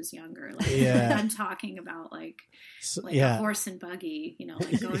I was younger. Like, I'm talking about like a horse and buggy, you know,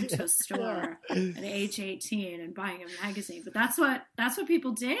 like going to a store at age 18 and buying a magazine. But that's what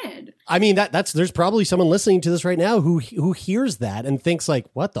people did. I mean, there's probably someone listening to this right now who hears that and thinks like,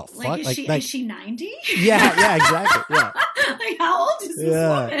 what the fuck? Is she 90? Yeah, exactly. Yeah. Like, how old is this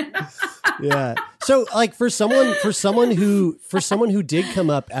woman? Yeah. So like for someone who did come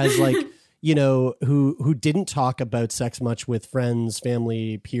up as like, you know, who didn't talk about sex much with friends,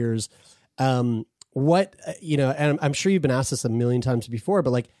 family, peers, what, you know, and I'm sure you've been asked this a million times before,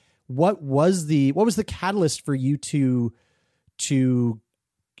 but like, what was the catalyst for you to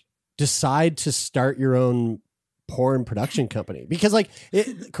decide to start your own porn production company? Because like,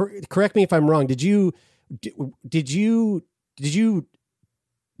 correct me if I'm wrong. Did you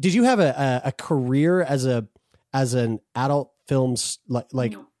have a career as an adult film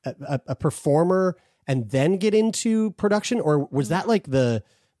like a performer and then get into production, or was that like the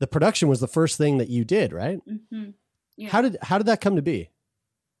production was the first thing that you did, right? Mm-hmm. Yeah. How did that come to be?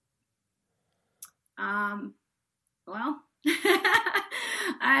 Well,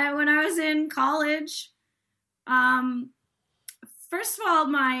 when I was in college, first of all,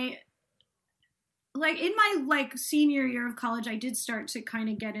 in my senior year of college, I did start to kind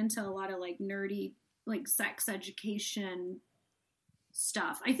of get into a lot of like nerdy, like sex education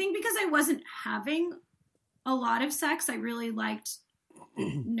stuff. I think because I wasn't having a lot of sex, I really liked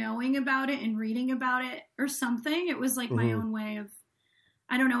knowing about it and reading about it or something. It was like my own way of,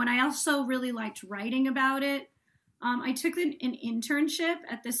 I don't know. And I also really liked writing about it. I took an internship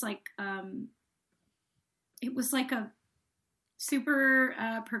at this like, it was like a super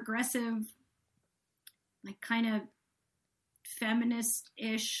progressive, like kind of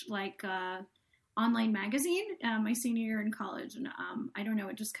feminist-ish, like online magazine, my senior year in college. And I don't know,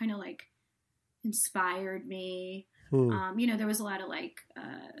 it just kind of like inspired me. You know, there was a lot of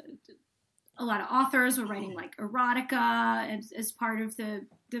authors were writing like erotica as part of the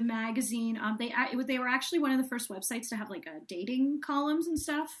magazine. They were actually one of the first websites to have like a dating columns and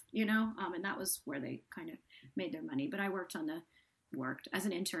stuff, you know, and that was where they kind of made their money. But I worked as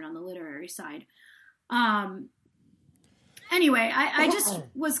an intern on the literary side. Anyway, I just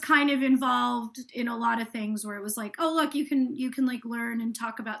was kind of involved in a lot of things where it was like, oh, look, you can like learn and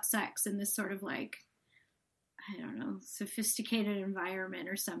talk about sex in this sort of like, I don't know, sophisticated environment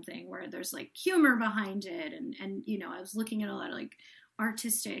or something where there's like humor behind it. And, you know, I was looking at a lot of like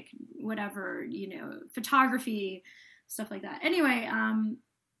artistic, whatever, you know, photography, stuff like that. Anyway,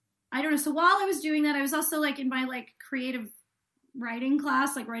 I don't know. So while I was doing that, I was also like in my like creative writing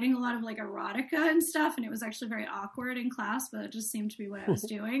class, like writing a lot of like erotica and stuff. And it was actually very awkward in class, but it just seemed to be what I was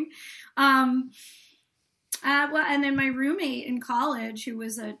doing. Well, and then my roommate in college, who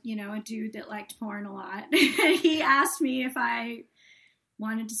was a dude that liked porn a lot, he asked me if I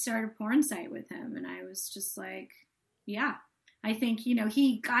wanted to start a porn site with him. And I was just like, yeah, I think, you know,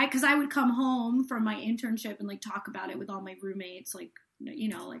 because I would come home from my internship and like talk about it with all my roommates, like, you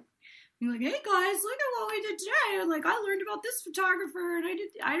know, like You're like, hey guys, look at what we did today. And like, I learned about this photographer, and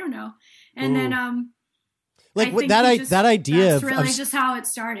I don't know. And then like that idea that's really just how it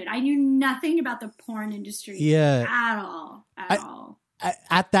started. I knew nothing about the porn industry at all.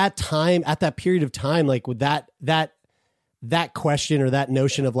 At that time, at that period of time, like with that question or that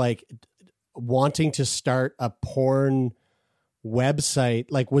notion of like wanting to start a porn website,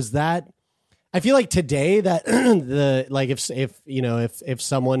 like was that, I feel like today that if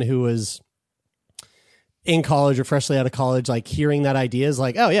someone who was in college or freshly out of college, like hearing that idea is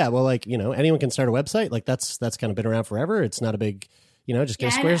like, oh yeah, well, like, anyone can start a website. Like that's kind of been around forever. It's not a big, just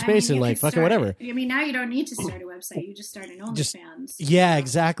get a Squarespace and like fucking whatever. I mean, now you don't need to start a website. You just start an OnlyFans. Yeah,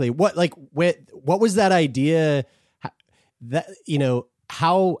 exactly. What was that idea that,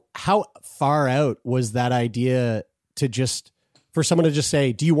 how far out was that idea to just, for someone to just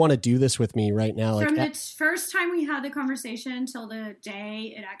say, do you want to do this with me right now? From the first time we had the conversation till the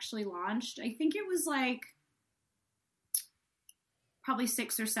day it actually launched, I think it was like probably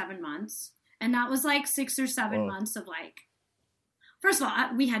 6 or 7 months. And that was like 6 or 7 months of like, first of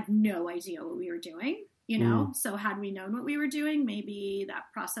all, we had no idea what we were doing, So had we known what we were doing, maybe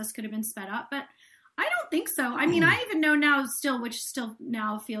that process could have been sped up. But I don't think so. I mean, I even know now still, which still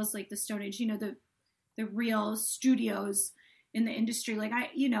now feels like the Stone Age, the real studios in the industry, like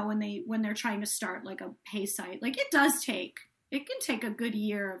when they're trying to start like a pay site, like it can take a good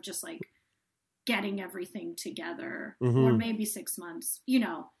year of just like getting everything together, or maybe 6 months,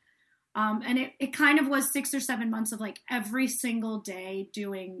 and it kind of was 6 or 7 months of like every single day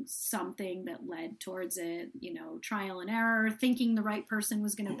doing something that led towards it, trial and error, thinking the right person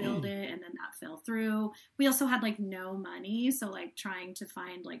was going to build it, and then that fell through. We also had like no money, so like trying to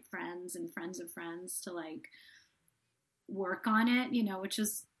find like friends and friends of friends to like work on it, which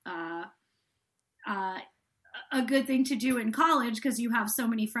is a good thing to do in college because you have so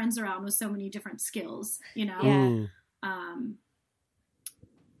many friends around with so many different skills, no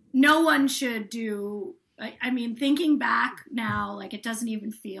one should do, I mean, thinking back now, like it doesn't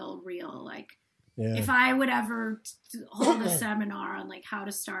even feel real. Like if I would ever hold a seminar on like how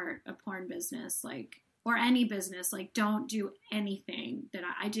to start a porn business, like, or any business, like don't do anything that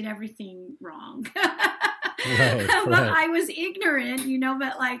I did everything wrong. Right. I was ignorant,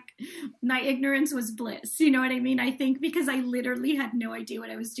 but like my ignorance was bliss. You know what I mean? I think because I literally had no idea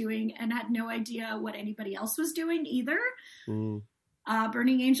what I was doing and had no idea what anybody else was doing either.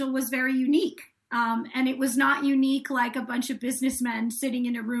 Burning Angel was very unique. And it was not unique like a bunch of businessmen sitting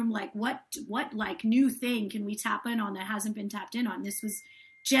in a room like, what like new thing can we tap in on that hasn't been tapped in on? This was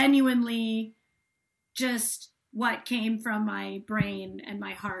genuinely just what came from my brain and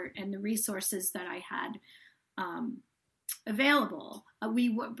my heart and the resources that I had available. We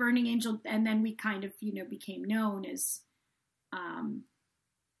were Burning Angel, and then we kind of, became known as,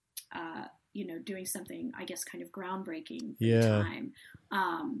 doing something, I guess, kind of groundbreaking at the time.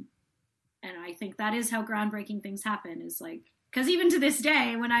 And I think that is how groundbreaking things happen, is like, because even to this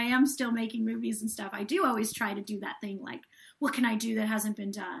day, when I am still making movies and stuff, I do always try to do that thing, like, what can I do that hasn't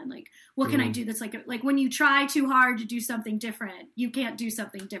been done? Like, what can I do that's like when you try too hard to do something different, you can't do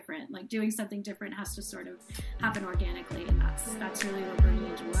something different. Like doing something different has to sort of happen organically. And that's really what Burning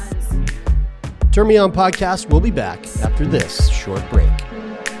Angel was. Turn Me On podcast will be back after this short break.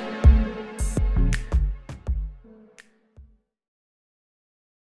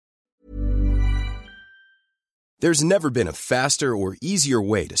 There's never been a faster or easier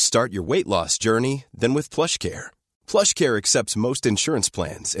way to start your weight loss journey than with PlushCare. PlushCare accepts most insurance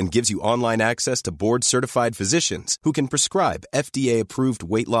plans and gives you online access to board-certified physicians who can prescribe FDA-approved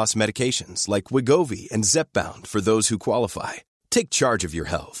weight loss medications like Wegovy and Zepbound for those who qualify. Take charge of your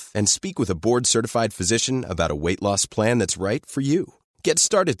health and speak with a board-certified physician about a weight loss plan that's right for you. Get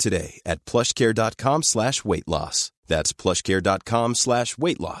started today at plushcare.com/weight-loss. That's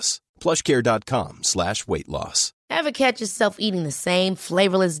plushcare.com/weight-loss. plushcare.com/weight-loss. Ever catch yourself eating the same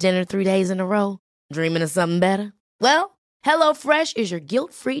flavorless dinner 3 days in a row? Dreaming of something better? Well, HelloFresh is your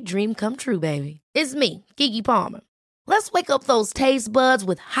guilt-free dream come true, baby. It's me, Keke Palmer. Let's wake up those taste buds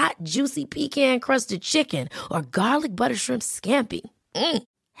with hot, juicy pecan-crusted chicken or garlic butter shrimp scampi.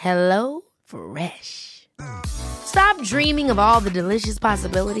 Hello Fresh. Stop dreaming of all the delicious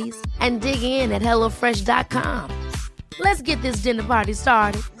possibilities and dig in at HelloFresh.com. Let's get this dinner party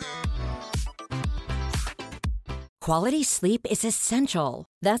started. Quality sleep is essential.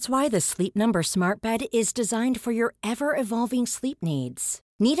 That's why the Sleep Number Smart Bed is designed for your ever-evolving sleep needs.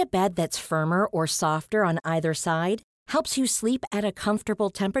 Need a bed that's firmer or softer on either side? Helps you sleep at a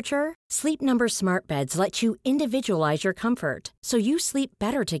comfortable temperature? Sleep Number Smart Beds let you individualize your comfort so you sleep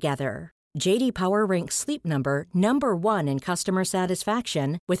better together. JD Power ranks Sleep Number number 1 in customer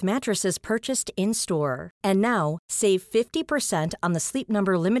satisfaction with mattresses purchased in-store. And now, save 50% on the Sleep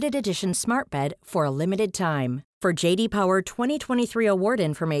Number Limited Edition Smart Bed for a limited time. For JD Power 2023 award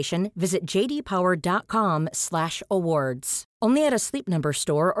information, visit jdpower.com/awards. Only at a Sleep Number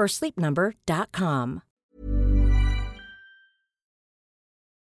store or sleepnumber.com.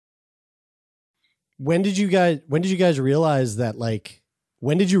 When did you guys realize that, like,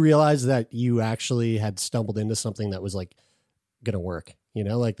 when did you realize that you actually had stumbled into something that was like going to work? You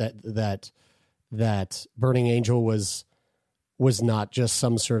know, like that Burning Angel was not just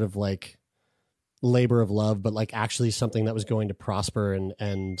some sort of like labor of love, but like actually something that was going to prosper and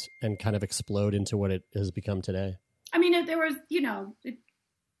kind of explode into what it has become today. I mean, there was,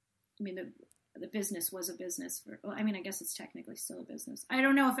 the business was a business. I guess it's technically still a business. I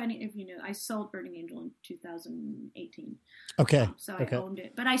don't know if you know, I sold Burning Angel in 2018. Okay. So I owned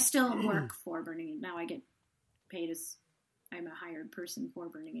it, but I still work for Burning Angel. Now I get paid as I'm a hired person for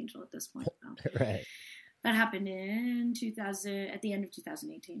Burning Angel at this point. Right. That happened in 2000, at the end of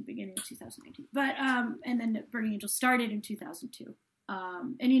 2018, beginning of 2019. But, and then Burning Angel started in 2002.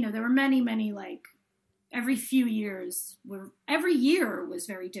 And, there were many, like, every few years, every year was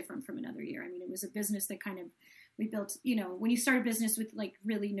very different from another year. I mean, it was a business that kind of, we built, when you start a business with like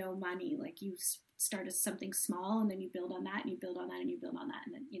really no money, like you start as something small and then you build on that and you build on that and you build on that.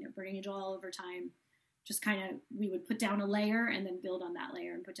 And then, Burning Angel all over time, just kind of, we would put down a layer and then build on that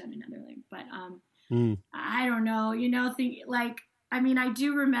layer and put down another layer. But I don't know, I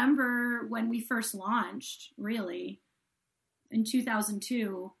do remember when we first launched, really, in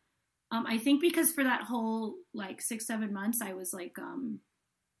 2002. I think because for that whole like 6-7 months, I was like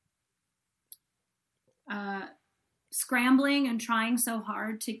scrambling and trying so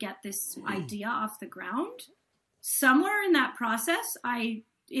hard to get this idea off the ground. Somewhere in that process,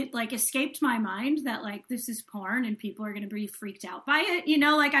 it like escaped my mind that like this is porn and people are going to be freaked out by it.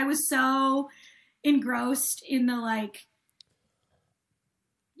 Like I was so engrossed in the like,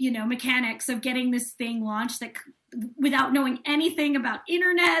 mechanics of getting this thing launched that without knowing anything about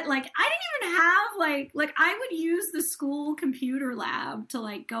internet, like I didn't even have like I would use the school computer lab to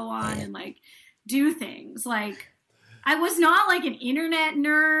like go on and like do things. Like I was not like an internet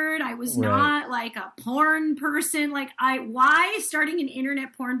nerd. I was not like a porn person. Like why starting an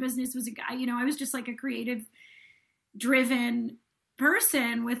internet porn business was a guy, I was just like a creative driven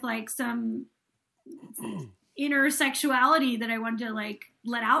person with like some inner sexuality that I wanted to like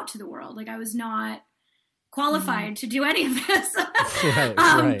let out to the world. Like I was not qualified to do any of this.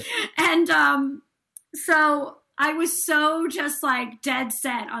 Right. And so I was so just like dead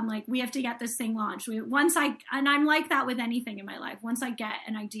set on like, we have to get this thing launched. And I'm like that with anything in my life. Once I get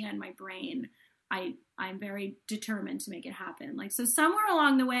an idea in my brain, I'm very determined to make it happen. Like, so somewhere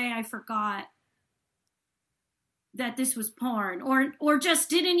along the way, I forgot that this was porn or just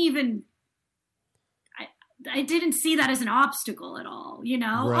didn't even, I didn't see that as an obstacle at all,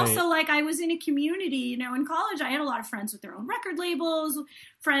 Right. Also, like I was in a community, in college, I had a lot of friends with their own record labels,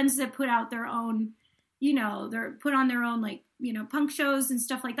 friends that put out their own, they're put on their own, like, punk shows and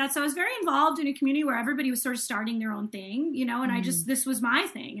stuff like that. So I was very involved in a community where everybody was sort of starting their own thing, and this was my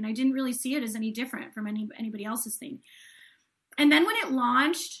thing. And I didn't really see it as any different from anybody else's thing. And then when it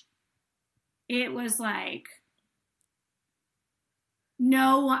launched, it was like,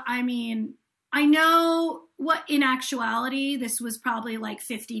 I know what in actuality, this was probably like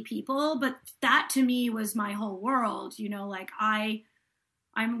 50 people, but that to me was my whole world, like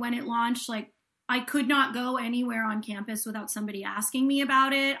when it launched, like I could not go anywhere on campus without somebody asking me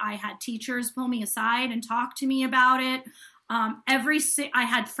about it. I had teachers pull me aside and talk to me about it. I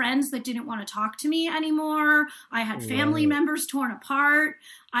had friends that didn't want to talk to me anymore. I had family members torn apart.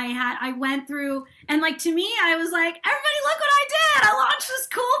 I went through, and like, to me, I was like, everybody look what I did. I launched this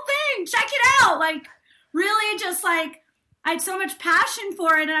cool thing. Check it out. Like really just like, I had so much passion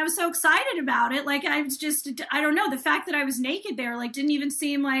for it and I was so excited about it. Like I was just, I don't know, the fact that I was naked there, like didn't even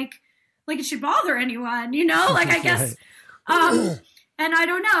seem like it should bother anyone, like I guess, and I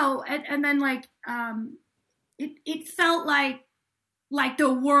don't know. And then like, it felt like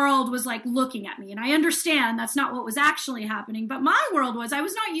the world was like looking at me, and I understand that's not what was actually happening, but my world was, I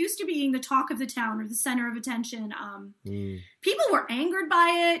was not used to being the talk of the town or the center of attention. People were angered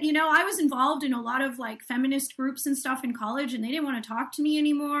by it. I was involved in a lot of like feminist groups and stuff in college, and they didn't want to talk to me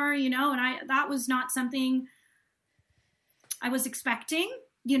anymore, and that was not something I was expecting,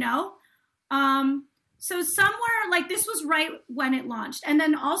 So somewhere like this was right when it launched. And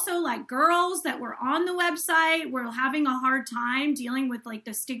then also like girls that were on the website were having a hard time dealing with like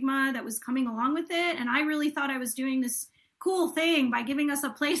the stigma that was coming along with it. And I really thought I was doing this cool thing by giving us a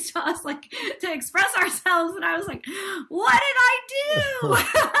place to us, like, to express ourselves. And I was like, what did I do?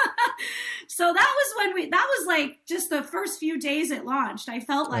 So that was like just the first few days it launched. I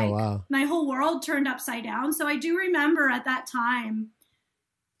felt like my whole world turned upside down. So I do remember at that time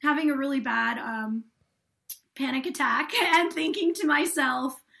having a really bad panic attack and thinking to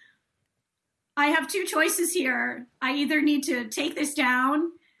myself, I have two choices here. I either need to take this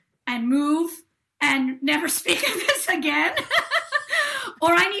down and move and never speak of this again,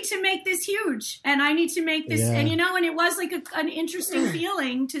 or I need to make this huge, and I need to make this, and and it was like an interesting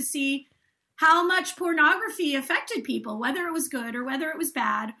feeling to see how much pornography affected people, whether it was good or whether it was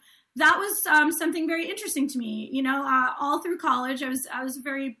bad. That was something very interesting to me. All through college, I was a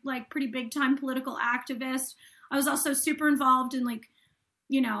very pretty big time political activist. I was also super involved in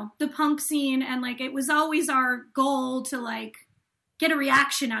the punk scene, and it was always our goal to get a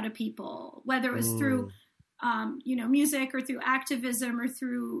reaction out of people, whether it was through music or through activism or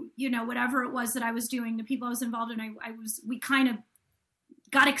through whatever it was that I was doing. The people I was involved in, we kind of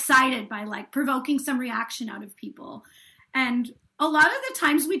got excited by provoking some reaction out of people, and a lot of the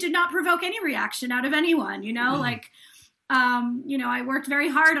times we did not provoke any reaction out of anyone. I worked very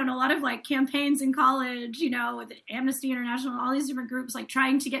hard on a lot of campaigns in college, with Amnesty International, all these different groups,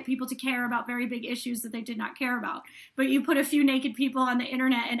 trying to get people to care about very big issues that they did not care about. But you put a few naked people on the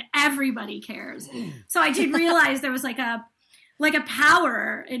internet and everybody cares. So I did realize there was a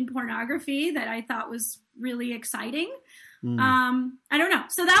power in pornography that I thought was really exciting. I don't know.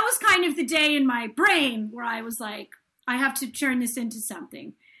 So that was kind of the day in my brain where I was like, I have to turn this into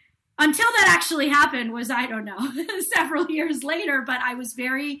something. Until that actually happened was, I don't know, several years later, but I was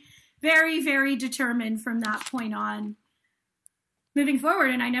very, very, very determined from that point on moving forward,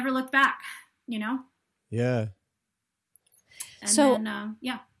 and I never looked back, Yeah. And so, then,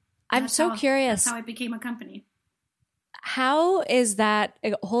 I'm so curious. That's how it became a company. How is that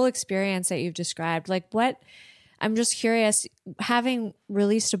whole experience that you've described? I'm just curious, having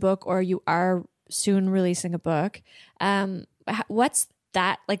released a book, or you are soon releasing a book, what's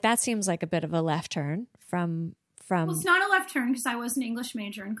that that seems like a bit of a left turn from Well, it's not a left turn because I was an English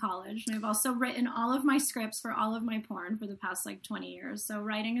major in college, and I've also written all of my scripts for all of my porn for the past 20 years. So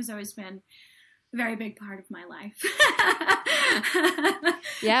writing has always been a very big part of my life.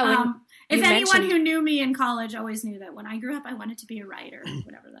 Yeah. If anyone who knew me in college always knew that when I grew up, I wanted to be a writer,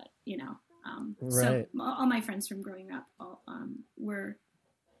 whatever that, Right. So all my friends from growing up were,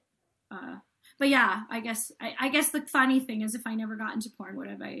 but yeah, I guess the funny thing is, if I never got into porn,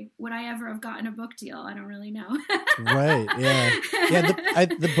 would I ever have gotten a book deal? I don't really know. Right. Yeah. Yeah.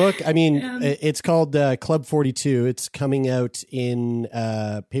 The book, I mean, it's called Club 42. It's coming out in,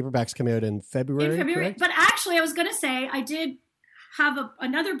 paperbacks coming out in February. Correct? But actually I was going to say, I did have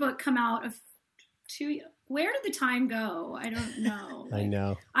another book come out of 2 years. Where did the time go? I don't know. I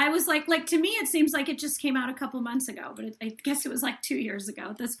know. I was like to me, it seems like it just came out a couple months ago, but I guess it was 2 years ago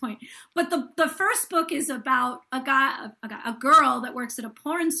at this point. But the first book is about a girl that works at a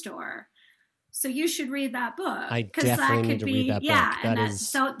porn store. So you should read that book. I definitely need to read that book.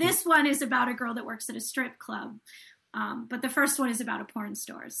 So this one is about a girl that works at a strip club. But the first one is about a porn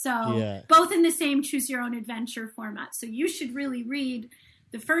store. So both in the same choose your own adventure format. So you should really read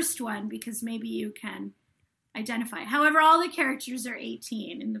the first one because maybe you can identify. However, all the characters are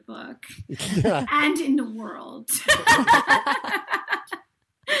 18 in the book and in the world.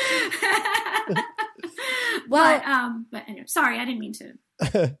 But anyway, sorry, I didn't mean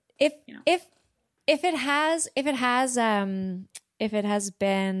to. If it has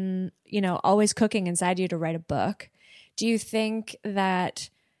been, always cooking inside you to write a book, do you think that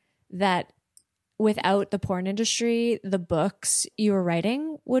without the porn industry, the books you were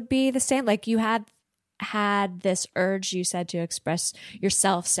writing would be the same? You had this urge, you said, to express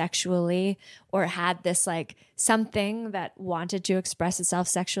yourself sexually, or had this something that wanted to express itself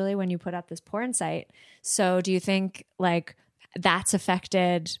sexually when you put up this porn site. So do you think that's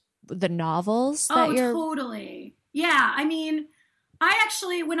affected the novels that you're... Totally. Yeah. I mean, I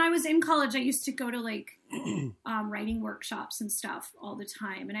actually, when I was in college, I used to go to writing workshops and stuff all the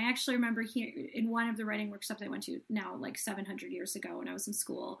time. And I actually remember here in one of the writing workshops I went to now 700 years ago when I was in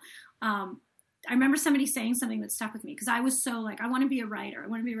school, I remember somebody saying something that stuck with me because I was so I want to be a writer. I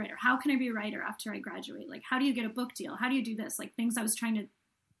want to be a writer. How can I be a writer after I graduate? How do you get a book deal? How do you do this? Things I was trying to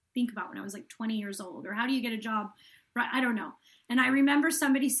think about when I was 20 years old, or how do you get a job? Right. I don't know. And I remember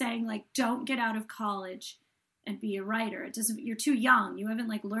somebody saying don't get out of college and be a writer. You're too young. You haven't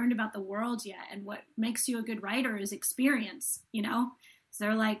learned about the world yet. And what makes you a good writer is experience, So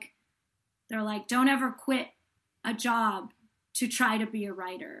they're like, don't ever quit a job to try to be a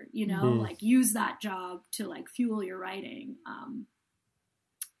writer, you know, like use that job to like fuel your writing.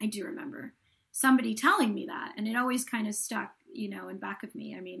 I do remember somebody telling me that, and it always kind of stuck, you know, in back of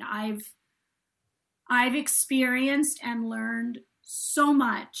me. I mean, I've experienced and learned so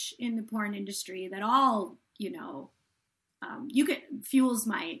much in the porn industry that all, you know, fuels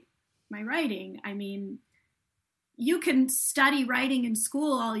my writing. I mean, you can study writing in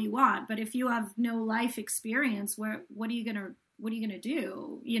school all you want, but if you have no life experience, what are you gonna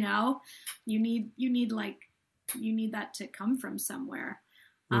do? You know, you need that to come from somewhere.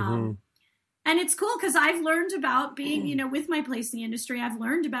 And it's cool because I've learned about being, you know, with my place in the industry, I've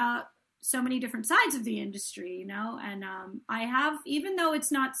learned about so many different sides of the industry, you know, and I have, even though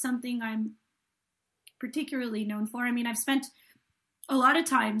it's not something I'm particularly known for. I mean, I've spent a lot of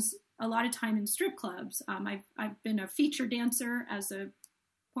time in strip clubs. I've been a feature dancer as a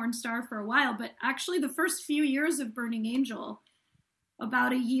porn star for a while, but actually the first few years of Burning Angel,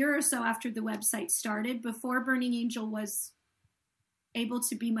 about a year or so after the website started, before Burning Angel was able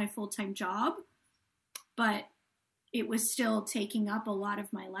to be my full-time job, but it was still taking up a lot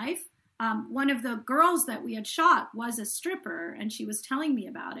of my life. One of the girls that we had shot was a stripper, and she was telling me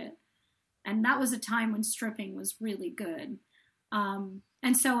about it. And that was a time when stripping was really good. And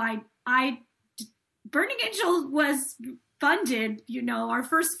so Burning Angel was funded, you know, our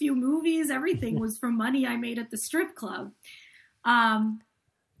first few movies, everything was from money I made at the strip club.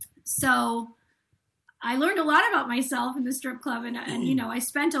 So I learned a lot about myself in the strip club, and you know, I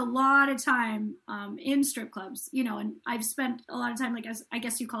spent a lot of time in strip clubs, you know, and I've spent a lot of time, like, as I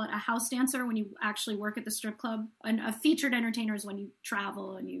guess you call it, a house dancer when you actually work at the strip club, and a featured entertainer is when you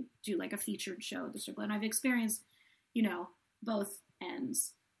travel and you do like a featured show at the strip club. And I've experienced, you know, both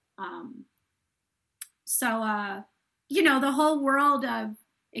ends. So you know, the whole world of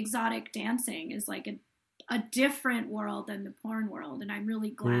exotic dancing is like a different world than the porn world, and I'm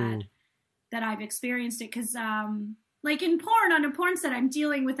really glad that I've experienced it, because like in porn, on a porn set, I'm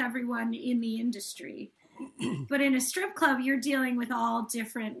dealing with everyone in the industry. But in a strip club, you're dealing with all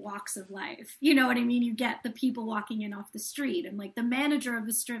different walks of life. You know what I mean? You get the people walking in off the street, and like the manager of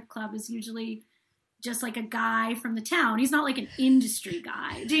the strip club is usually just like a guy from the town. He's not like an industry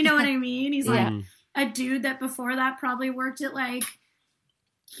guy. Do you know what I mean? He's like a dude that before that probably worked at like,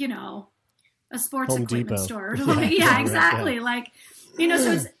 you know, a sports Home equipment Depot. store. Yeah, exactly. Yeah. Like, you know,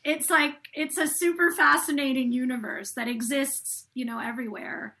 so it's like, it's a super fascinating universe that exists, you know,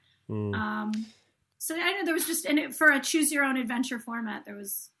 everywhere. So I know there was just, and for a choose your own adventure format, there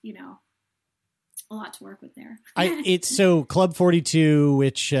was, you know, a lot to work with there. It's so Club 42,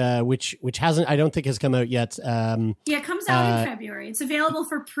 which hasn't, I don't think has come out yet. Yeah, it comes out in February. It's available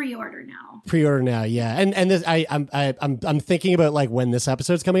for pre-order now. Yeah. And this, I'm thinking about like when this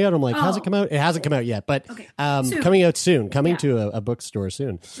episode's coming out. I'm like, has it come out? It hasn't come out yet, but coming out soon. Coming to a bookstore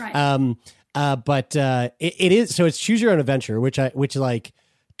soon. Right. But it is, so it's Choose Your Own Adventure, which like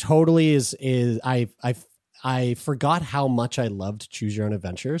totally is I forgot how much I loved Choose Your Own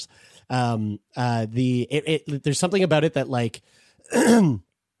Adventures. There's something about it that like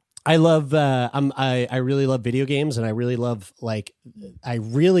I love. I really love video games, and I really love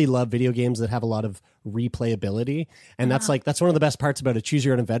video games that have a lot of replayability. And that's one of the best parts about a Choose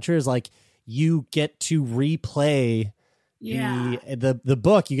Your Own Adventure is like you get to replay the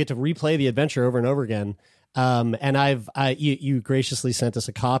book. You get to replay the adventure over and over again. And you graciously sent us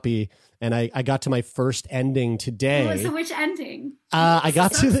a copy, and I got to my first ending today. So which ending? I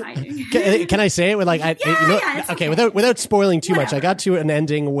got to can I say it with like okay, without spoiling too much. I got to an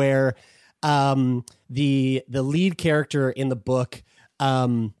ending where the lead character in the book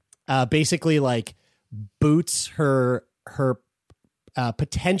basically like boots her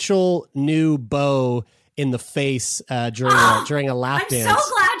potential new beau in the face during a lap dance. I'm so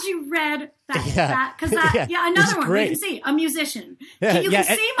glad you read that because another one great. You can see a musician. You can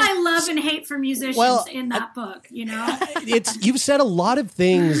see my love and hate for musicians in that book. You know, you've said a lot of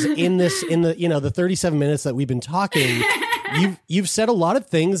things in the 37 minutes that we've been talking. You've said a lot of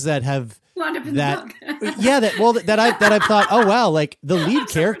things that have wound up in the book. that I've thought, oh wow, like the lead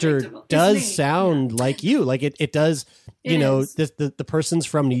character does sound like you. Like it does. The person's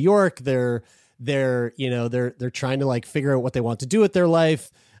from New York. They're trying to like figure out what they want to do with their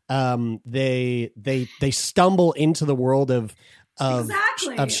life. They stumble into the world of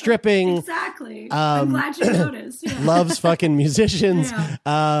stripping. Exactly. I'm glad you noticed. Yeah. Loves fucking musicians.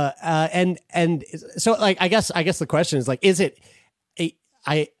 And so like I guess the question is like, is it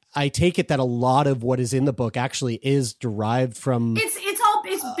I take it that a lot of what is in the book actually is derived from it's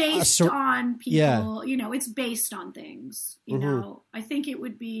based on people. Yeah. You know, it's based on things. You know, I think it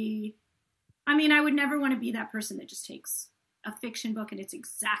would be. I mean, I would never want to be that person that just takes a fiction book and it's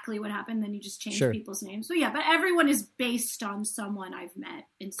exactly what happened, then you just change people's names. So yeah, but everyone is based on someone I've met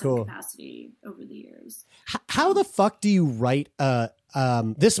in some capacity over the years. How the fuck do you write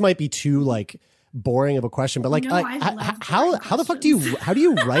this might be too like boring of a question, but like how the fuck do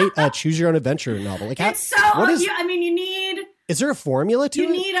you write a choose your own adventure novel? Like it's so you need, is there a formula to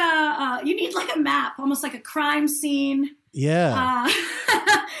it? You need like a map, almost like a crime scene. Yeah.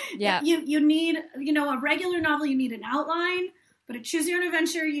 Yeah. You need, a regular novel, you need an outline, but a choose your own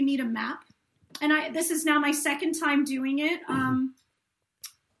adventure, you need a map. And this is now my second time doing it.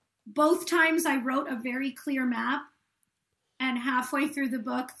 Both times I wrote a very clear map, and halfway through the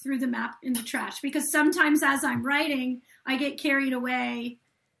book, threw the map in the trash, because sometimes as I'm writing, I get carried away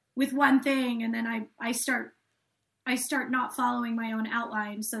with one thing, and then I start not following my own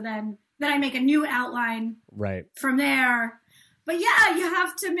outline. So then I make a new outline from there. But yeah, you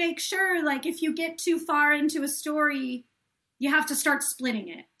have to make sure, like, if you get too far into a story, you have to start splitting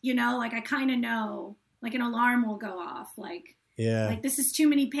it. Like, I kind of know, like, an alarm will go off. Like, like, this is too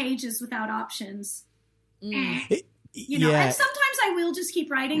many pages without options. And sometimes I will just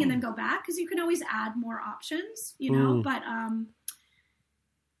keep writing and then go back, because you can always add more options, but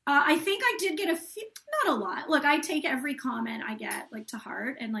I think I did get a few, not a lot. Look, I take every comment I get like to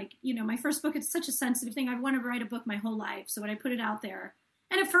heart, and like, my first book, it's such a sensitive thing. I've wanted to write a book my whole life. So when I put it out there,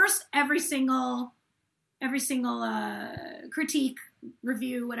 and at first every single critique,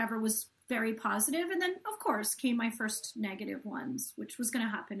 review, whatever, was very positive. And then of course came my first negative ones, which was going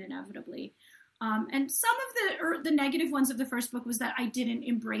to happen inevitably. And some of the negative ones of the first book was that I didn't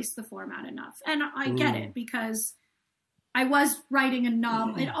embrace the format enough. And I get it, because I was writing a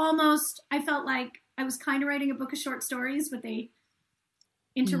novel. I felt like I was kind of writing a book of short stories, but they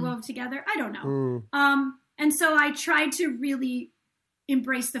interwove together. I don't know. And so I tried to really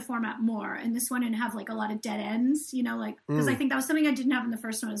embrace the format more in this one and have like a lot of dead ends, because I think that was something I didn't have in the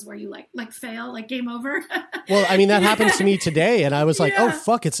first one, is where you like fail, like game over. Well, I mean, that happened to me today, and I was like, oh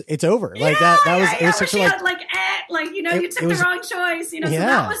fuck, it's over. Like it was such a you took the wrong choice, so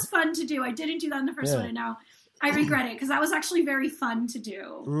that was fun to do. I didn't do that in the first one, and now I regret it, because that was actually very fun to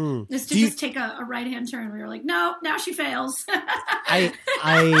do. Is to just take a right-hand turn where you're like, no, now she fails. I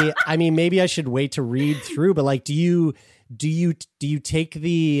mean, maybe I should wait to read through, but like, do you take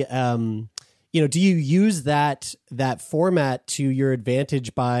the do you use that format to your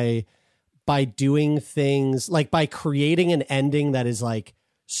advantage by doing things like by creating an ending that is like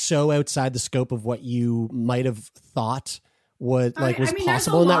so outside the scope of what you might have thought was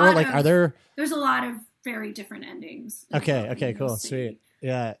possible in that world? Like, there's a lot of very different endings. Okay, cool, sweet.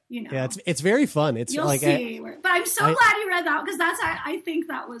 Yeah, yeah, it's very fun. It's you'll like see. But I'm so glad you read that, because I think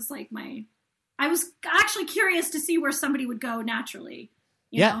that was like I was actually curious to see where somebody would go naturally.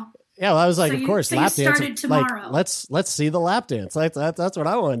 You know? Yeah. Well, I was like, of course, lap dance. Started tomorrow. Like, let's see the lap dance. Like that's what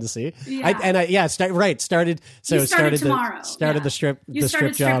I wanted to see. Yeah. Started tomorrow. Started the strip. You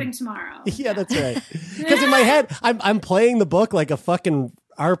started stripping tomorrow. Yeah, that's right. Because in my head, I'm playing the book like a fucking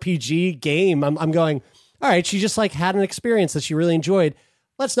RPG game. I'm going, all right, she just like had an experience that she really enjoyed.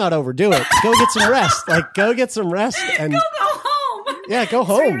 Let's not overdo it. Go get some rest. Go get some rest and go home. Yeah, go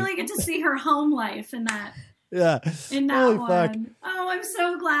home. So we really get to see her home life in that. Yeah. In that Holy one. Fuck. Oh, I'm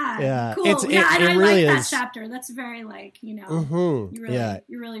so glad. Yeah. Cool. And I really like that chapter. That's very you're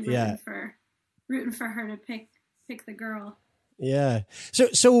really rooting for her to pick the girl. Yeah.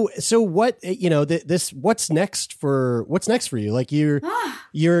 So what, what's next for you? Like you're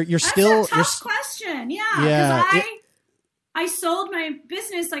still, that's a tough question. Yeah. Because I sold my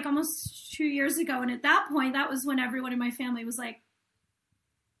business like almost 2 years ago. And at that point, that was when everyone in my family was like,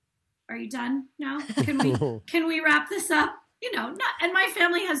 are you done now? Can we wrap this up? And my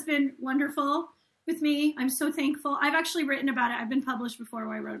family has been wonderful with me. I'm so thankful. I've actually written about it. I've been published before,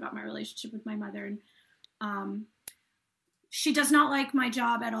 where I wrote about my relationship with my mother, and she does not like my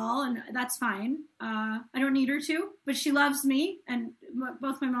job at all, and that's fine. I don't need her to, but she loves me, and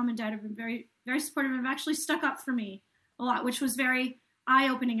both my mom and dad have been very, very supportive and have actually stuck up for me a lot, which was very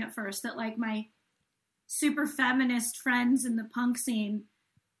eye-opening at first, that like my super feminist friends in the punk scene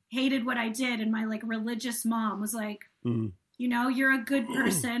hated what I did, and my like religious mom was like, you're a good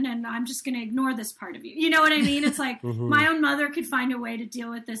person, and I'm just going to ignore this part of you. You know what I mean? It's like my own mother could find a way to deal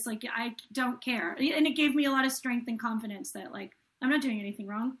with this. Like, I don't care. And it gave me a lot of strength and confidence that like, I'm not doing anything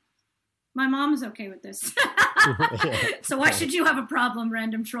wrong. My mom is okay with this. So why should you have a problem,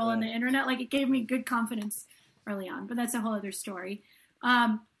 random troll on the internet? Like, it gave me good confidence early on, but that's a whole other story.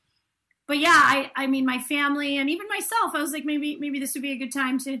 But yeah, I mean, my family and even myself, I was like, maybe this would be a good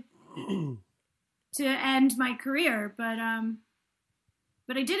time to end my career, but I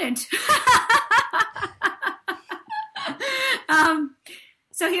didn't.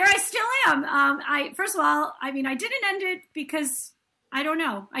 So here I still am. First of all, I mean, I didn't end it because I don't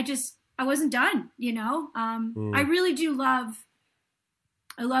know. I wasn't done, you know? I really do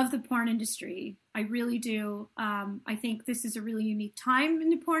I love the porn industry. I really do. I think this is a really unique time in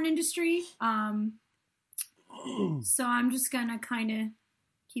the porn industry. So I'm just going to kind of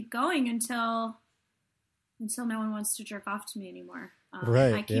keep going until no one wants to jerk off to me anymore.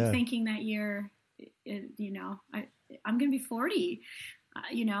 Right. I keep thinking that year, you know, I'm going to be 40,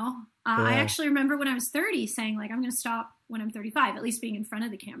 you know. I actually remember when I was 30 saying, like, I'm going to stop when I'm 35, at least being in front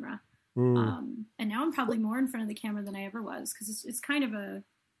of the camera. And now I'm probably more in front of the camera than I ever was, because it's kind of a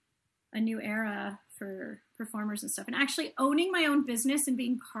new era for performers and stuff. And actually owning my own business and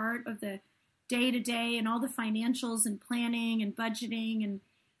being part of the day-to-day and all the financials and planning and budgeting and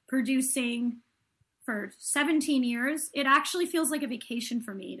producing for 17 years, it actually feels like a vacation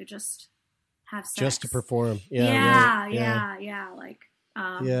for me to just have sex. Just to perform. Yeah. Like,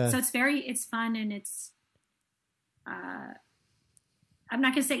 so it's fun, and it's, I'm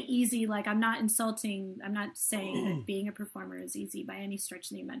not going to say easy, like I'm not saying that being a performer is easy by any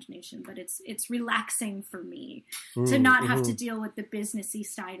stretch of the imagination, but it's relaxing for me to not have to deal with the businessy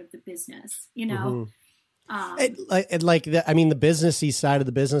side of the business, you know? The businessy side of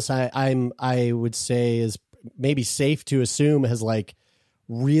the business, I would say is maybe safe to assume has like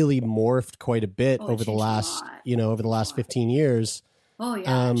really morphed quite a bit over the last 15 years. Oh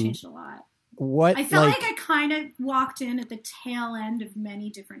yeah, it changed a lot. I felt like I kind of walked in at the tail end of many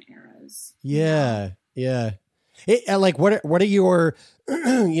different eras. Yeah. Like what are your,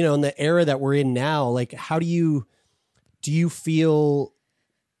 you know, in the era that we're in now, like how do you feel,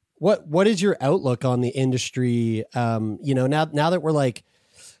 what is your outlook on the industry? You know, now that we're like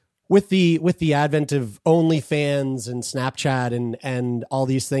with the advent of OnlyFans and Snapchat and all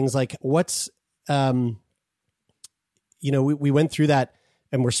these things, like what's, you know, we went through that,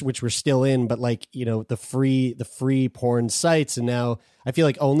 and which we're still in, but like, you know, the free porn sites. And now I feel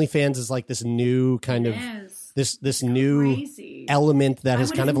like OnlyFans is like this new kind of this new crazy element that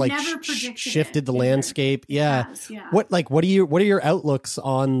has kind of like shifted the landscape. Yeah. What are your outlooks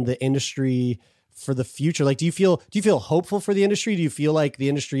on the industry for the future? Like, do you feel hopeful for the industry? Do you feel like the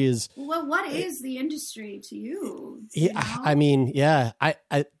industry is, well, what is the industry to you? Yeah. You know? I mean, yeah,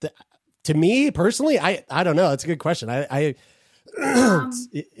 to me personally, I don't know. It's a good question.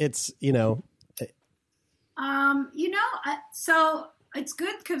 It's you know, so it's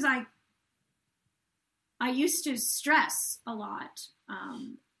good because I used to stress a lot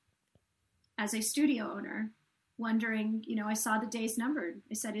as a studio owner, wondering, you know, I saw the days numbered.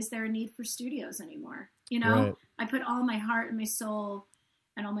 I said, is there a need for studios anymore? You know, right. I put all my heart and my soul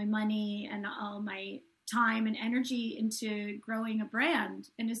and all my money and all my time and energy into growing a brand.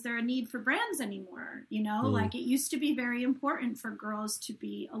 And is there a need for brands anymore? You know, like it used to be very important for girls to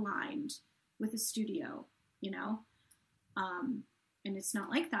be aligned with a studio, you know, and it's not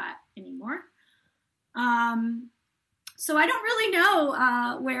like that anymore. So I don't really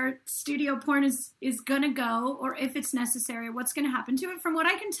know where studio porn is going to go, or if it's necessary, what's going to happen to it. From what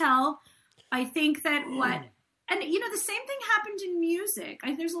I can tell, I think that and, you know, the same thing happened in music.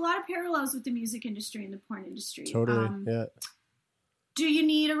 There's a lot of parallels with the music industry and the porn industry. Totally, yeah. Do you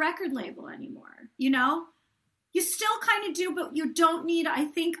need a record label anymore? You know? You still kind of do, but you don't need... I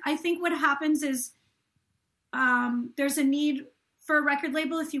think what happens is there's a need for a record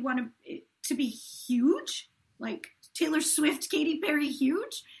label if you want to be huge, like Taylor Swift, Katy Perry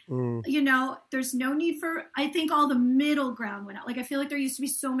huge. You know, there's no need for... I think all the middle ground went out. Like, I feel like there used to be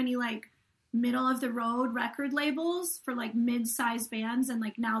so many, like, middle of the road record labels for like mid-sized bands, and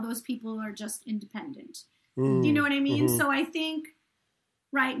like now those people are just independent. You know what I mean? So I think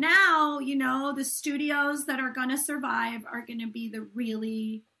right now, you know, the studios that are gonna survive are gonna be the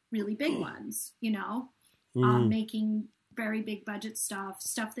really, really big ones, you know, making very big budget stuff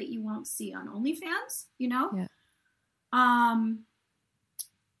that you won't see on OnlyFans, you know? Yeah.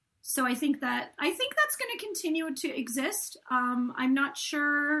 So I think that's going to continue to exist. I'm not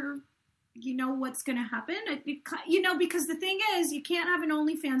sure, you know, what's going to happen, you know, because the thing is, you can't have an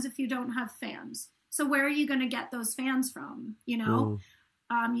OnlyFans if you don't have fans. So where are you going to get those fans from? You know,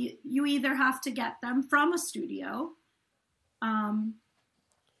 you either have to get them from a studio,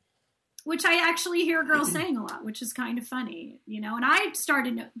 which I actually hear girls saying a lot, which is kind of funny, you know. And I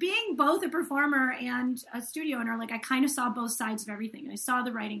started being both a performer and a studio owner. Like, I kind of saw both sides of everything. I saw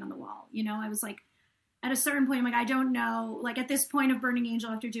the writing on the wall, you know. I was like, at a certain point, I'm like, I don't know. Like, at this point of Burning Angel,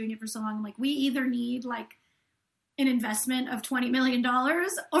 after doing it for so long, I'm like, we either need like an investment of $20 million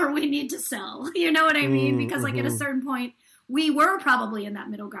or we need to sell. You know what I mean? Because like at a certain point, we were probably in that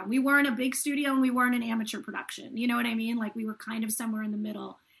middle ground. We weren't a big studio and we weren't an amateur production. You know what I mean? Like we were kind of somewhere in the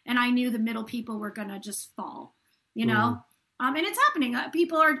middle, and I knew the middle people were going to just fall, you know? And it's happening.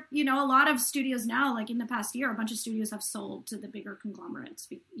 People are, you know, a lot of studios now, like in the past year, a bunch of studios have sold to the bigger conglomerates,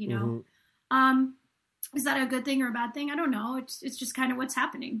 you know? Is that a good thing or a bad thing? I don't know. It's just kind of what's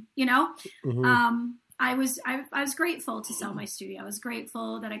happening, you know? I was grateful to sell my studio. I was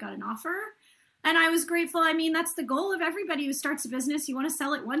grateful that I got an offer. And I was grateful. I mean, that's the goal of everybody who starts a business. You want to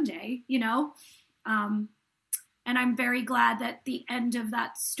sell it one day, you know? And I'm very glad that the end of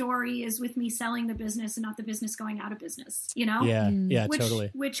that story is with me selling the business and not the business going out of business, you know? Yeah,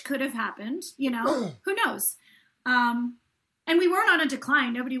 totally. Which could have happened, you know? Who knows? And we weren't on a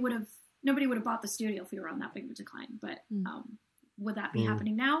decline. Nobody would have bought the studio if we were on that big of a decline. But would that be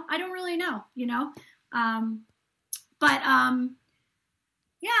happening now? I don't really know, you know?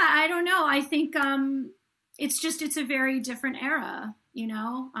 Yeah, I don't know. I think it's a very different era, you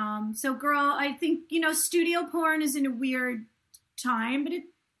know? So girl, I think, you know, studio porn is in a weird time, but it,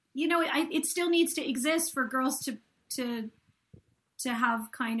 you know, it still needs to exist for girls to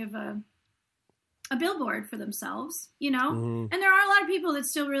have kind of a billboard for themselves, you know? And there are a lot of people that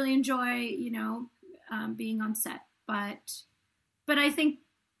still really enjoy, you know, being on set, but I think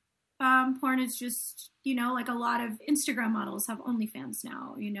porn is just, you know, like a lot of Instagram models have OnlyFans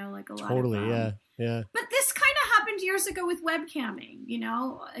now, you know, like a lot of yeah. But this kind of happened years ago with webcamming, you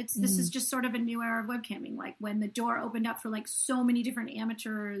know. This is just sort of a new era of webcamming, like when the door opened up for like so many different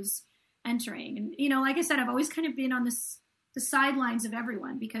amateurs entering. And, you know, like I said, I've always kind of been on the sidelines of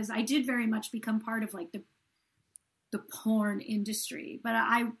everyone because I did very much become part of like the porn industry. But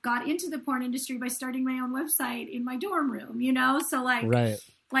I got into the porn industry by starting my own website in my dorm room, you know. So like,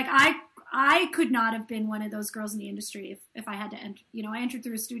 like I could not have been one of those girls in the industry if I had to enter. You know, I entered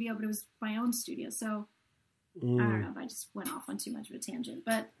through a studio, but it was my own studio. So I don't know if I just went off on too much of a tangent.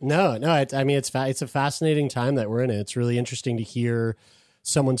 But no. I mean, it's a fascinating time that we're in. It's really interesting to hear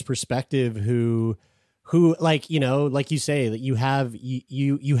someone's perspective who like, you know, like you say that you have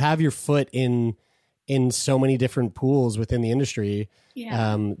your foot in so many different pools within the industry.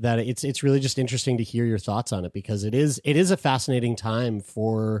 That it's really just interesting to hear your thoughts on it because it is a fascinating time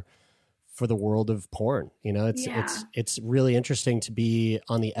for the world of porn. You know, it's really interesting to be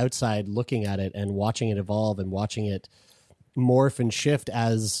on the outside looking at it and watching it evolve and watching it morph and shift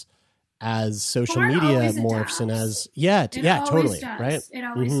as social porn media morphs and as totally does. Right. It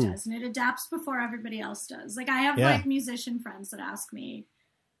always does, and it adapts before everybody else does. Like I have like musician friends that ask me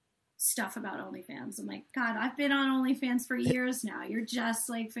stuff about OnlyFans. I'm like, God, I've been on OnlyFans for years now. You're just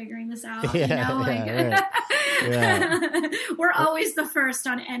like figuring this out, you know? Like, we're always the first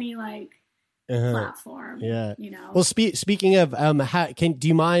on any like platform. You know. Well, speaking of, do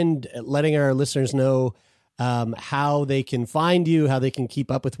you mind letting our listeners know how they can find you, how they can keep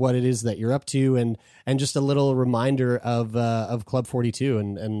up with what it is that you're up to, and just a little reminder of Club 42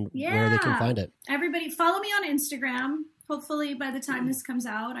 and where they can find it. Everybody, follow me on Instagram. Hopefully by the time this comes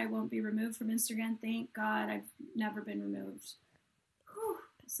out, I won't be removed from Instagram. Thank God I've never been removed. Whew,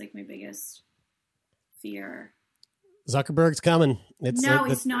 it's like my biggest fear. Zuckerberg's coming.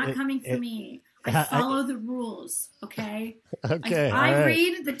 He's not coming for me. I follow the rules, okay? Okay. I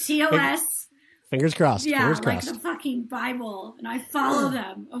read the TOS. Fingers crossed. Yeah, Fingers like crossed. the fucking Bible, and I follow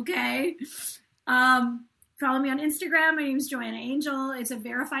them, okay? Follow me on Instagram. My name is Joanna Angel. It's a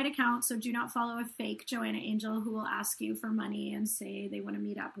verified account, so do not follow a fake Joanna Angel who will ask you for money and say they want to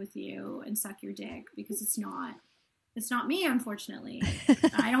meet up with you and suck your dick, because it's not. It's not me, unfortunately.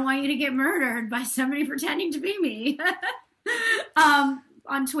 I don't want you to get murdered by somebody pretending to be me.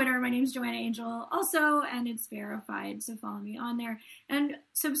 On Twitter, my name's Joanna Angel also, and it's verified, so follow me on there. And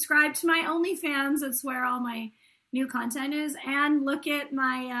subscribe to my OnlyFans. That's where all my new content is. And look at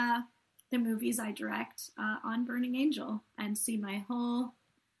my the movies I direct on Burning Angel and see my whole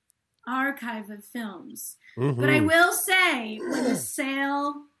archive of films. But I will say, when the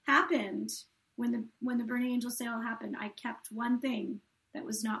sale happened, when the Burning Angel sale happened, I kept one thing that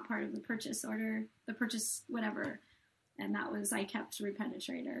was not part of the purchase order, the purchase whatever, and that was I kept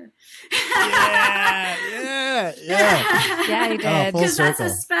Repenetrator. Yeah, you did. Because that's a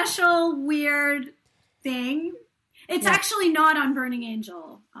special weird thing. It's actually not on Burning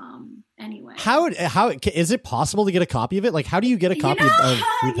Angel. Anyway, how is it possible to get a copy of it? Like, how do you get a copy of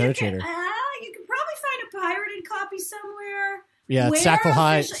Repenetrator? You can probably find a pirated copy somewhere. Yeah, it's Sackville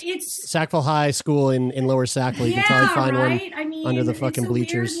High School in Lower Sackville. You can probably find one under the fucking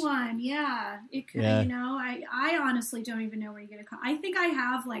bleachers. Weird one. Yeah, it could. You know, I honestly don't even know where you get a copy. I think I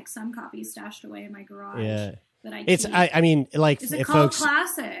have like some copies stashed away in my garage. Yeah. that I It's keep. I mean, like, It's a if cult folks,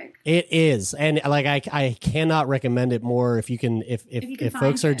 classic. it is, and like I cannot recommend it more. If you can, if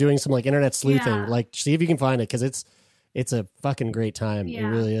folks are doing some like internet sleuthing, like see if you can find it, because it's a fucking great time. It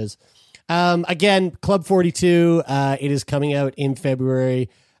really is. Again, Club 42. It is coming out in February.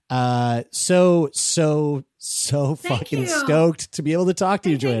 So fucking stoked to be able to talk to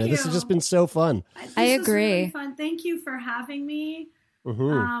you, Joanna. This has just been so fun. I agree. Really fun. Thank you for having me.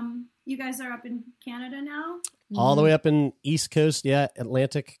 Mm-hmm. You guys are up in Canada now? All the way up in East Coast,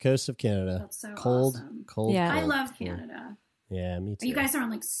 Atlantic coast of Canada. That's so cold, awesome. cold. Yeah. I love Canada. Yeah, me too. You guys are on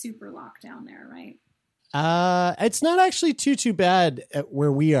like super lockdown there, right? It's not actually too bad at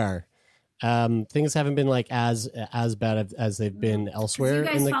where we are. Things haven't been like as bad as they've been elsewhere. You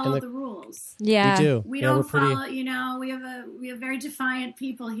guys follow the rules. Yeah, we do. We don't follow. You know, we have very defiant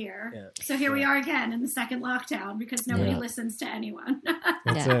people here. Yeah. So here we are again in the second lockdown because nobody listens to anyone.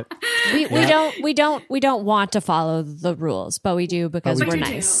 That's it. We don't want to follow the rules, but we do because we're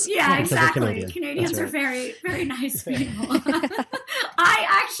nice. Yeah, exactly. Canadians are very, very nice people.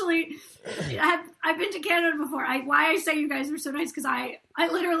 I've been to Canada before. Why I say you guys are so nice, because I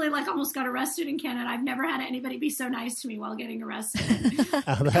literally like almost got arrested in Canada. I've never had anybody be so nice to me while getting arrested.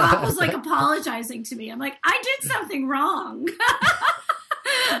 Cop was like apologizing to me. I'm like, I did something wrong.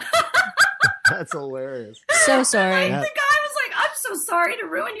 That's hilarious. So sorry. The guy was like, I'm so sorry to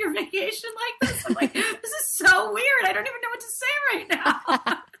ruin your vacation like this. I'm like, this is so weird. I don't even know what to say right now.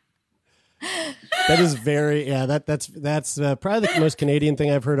 That is very that's probably the most Canadian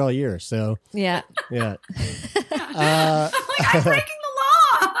thing I've heard all year. So yeah. I'm breaking the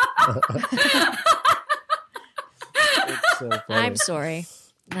law. So Exactly. funny. I'm sorry.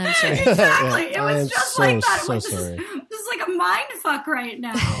 It was just like that. So this sorry. is like a mind fuck right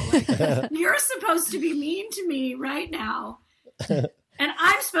now. Like, you're supposed to be mean to me right now. And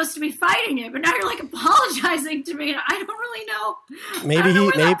I'm supposed to be fighting it, but now you're like apologizing to me, and I don't really know. Maybe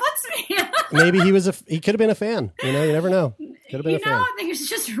that puts me. Maybe he could have been a fan. You know, you never know. Could have been a fan. I think he's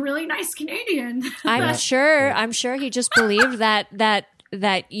just a really nice Canadian. I'm sure he just believed that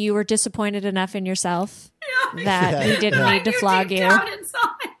you were disappointed enough in yourself that he didn't need to flog you.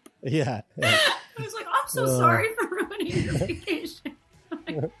 Yeah. I was like, I'm so sorry for ruining your vacation.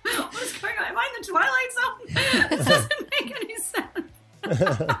 Like, what's going on? Am I in the Twilight Zone? This doesn't make any sense.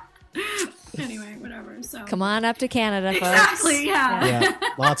 Anyway, whatever. So come on up to Canada, folks. Exactly. Yeah.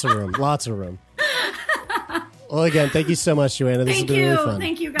 Lots of room. Well, again, thank you so much, Joanna. This has been really fun.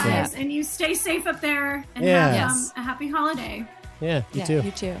 Thank you, guys, and you stay safe up there, and have a happy holiday. Yeah, you too.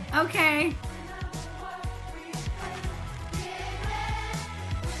 You too. Okay.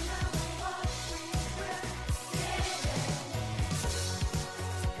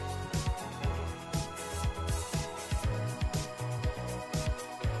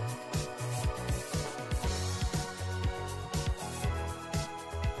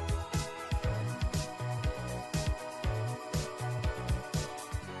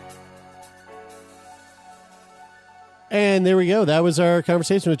 And there we go. That was our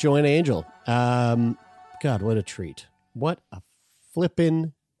conversation with Joanna Angel. God, what a treat. What a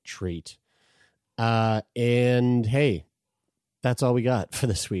flippin' treat. And hey, that's all we got for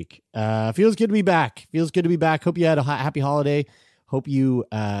this week. Feels good to be back. Hope you had a happy holiday. Hope you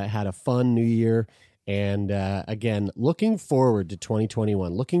had a fun new year. And again, looking forward to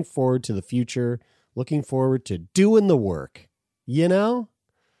 2021. Looking forward to the future. Looking forward to doing the work. You know?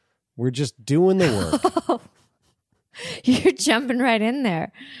 We're just doing the work. You're jumping right in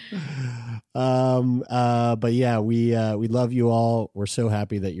there. But yeah, we love you all. We're so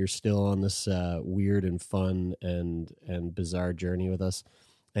happy that you're still on this weird and fun and bizarre journey with us.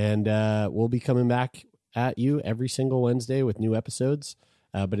 And we'll be coming back at you every single Wednesday with new episodes.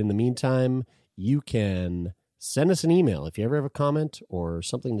 But in the meantime, you can send us an email. If you ever have a comment or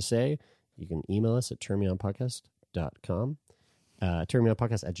something to say, you can email us at turnmeonpodcast.com,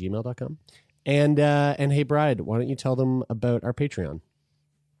 turnmeonpodcast@gmail.com. And hey, Bride, why don't you tell them about our Patreon?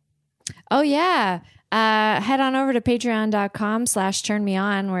 Oh, yeah. Head on over to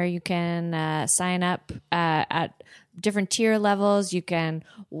patreon.com/turnmeon, where you can sign up at different tier levels. You can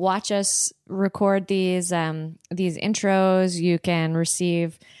watch us record these intros. You can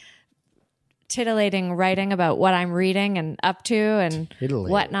receive titillating writing about what I'm reading and up to and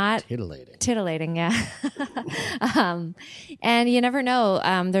whatnot. Titillating, yeah. And you never know.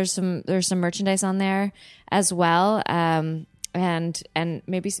 There's some merchandise on there as well. And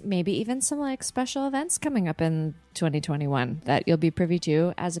maybe even some like special events coming up in 2021 that you'll be privy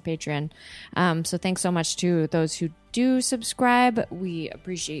to as a patron. So thanks so much to those who do subscribe. We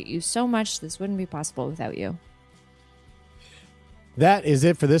appreciate you so much. This wouldn't be possible without you. That is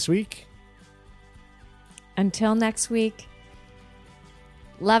it for this week. Until next week,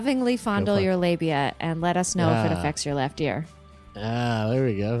 lovingly fondle your labia and let us know if it affects your left ear. There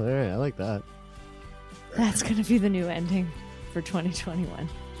we go. All right, I like that. That's going to be the new ending for 2021.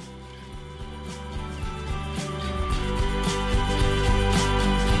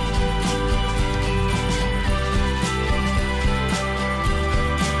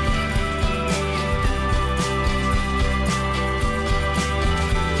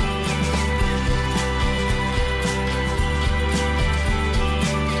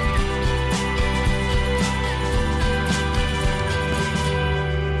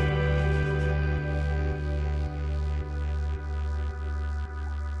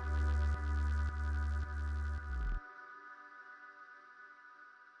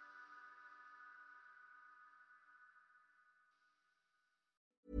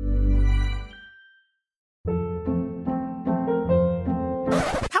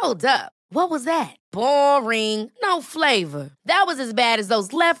 Hold up. What was that? Boring. No flavor. That was as bad as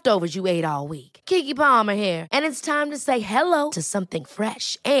those leftovers you ate all week. Keke Palmer here, and it's time to say hello to something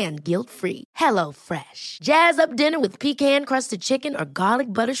fresh and guilt-free. Hello Fresh. Jazz up dinner with pecan-crusted chicken or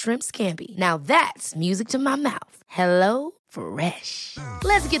garlic butter shrimp scampi. Now that's music to my mouth. Hello Fresh.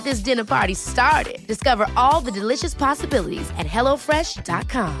 Let's get this dinner party started. Discover all the delicious possibilities at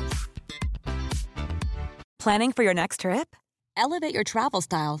HelloFresh.com. Planning for your next trip? Elevate your travel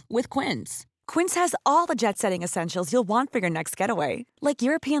style with Quince. Quince has all the jet-setting essentials you'll want for your next getaway, like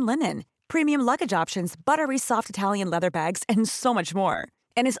European linen, premium luggage options, buttery soft Italian leather bags, and so much more.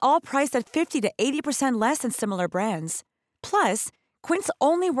 And is all priced at 50 to 80% less than similar brands. Plus, Quince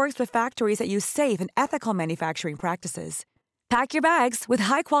only works with factories that use safe and ethical manufacturing practices. Pack your bags with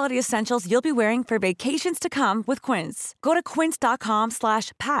high-quality essentials you'll be wearing for vacations to come with Quince. Go to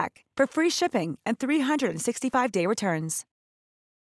quince.com/pack for free shipping and 365-day returns.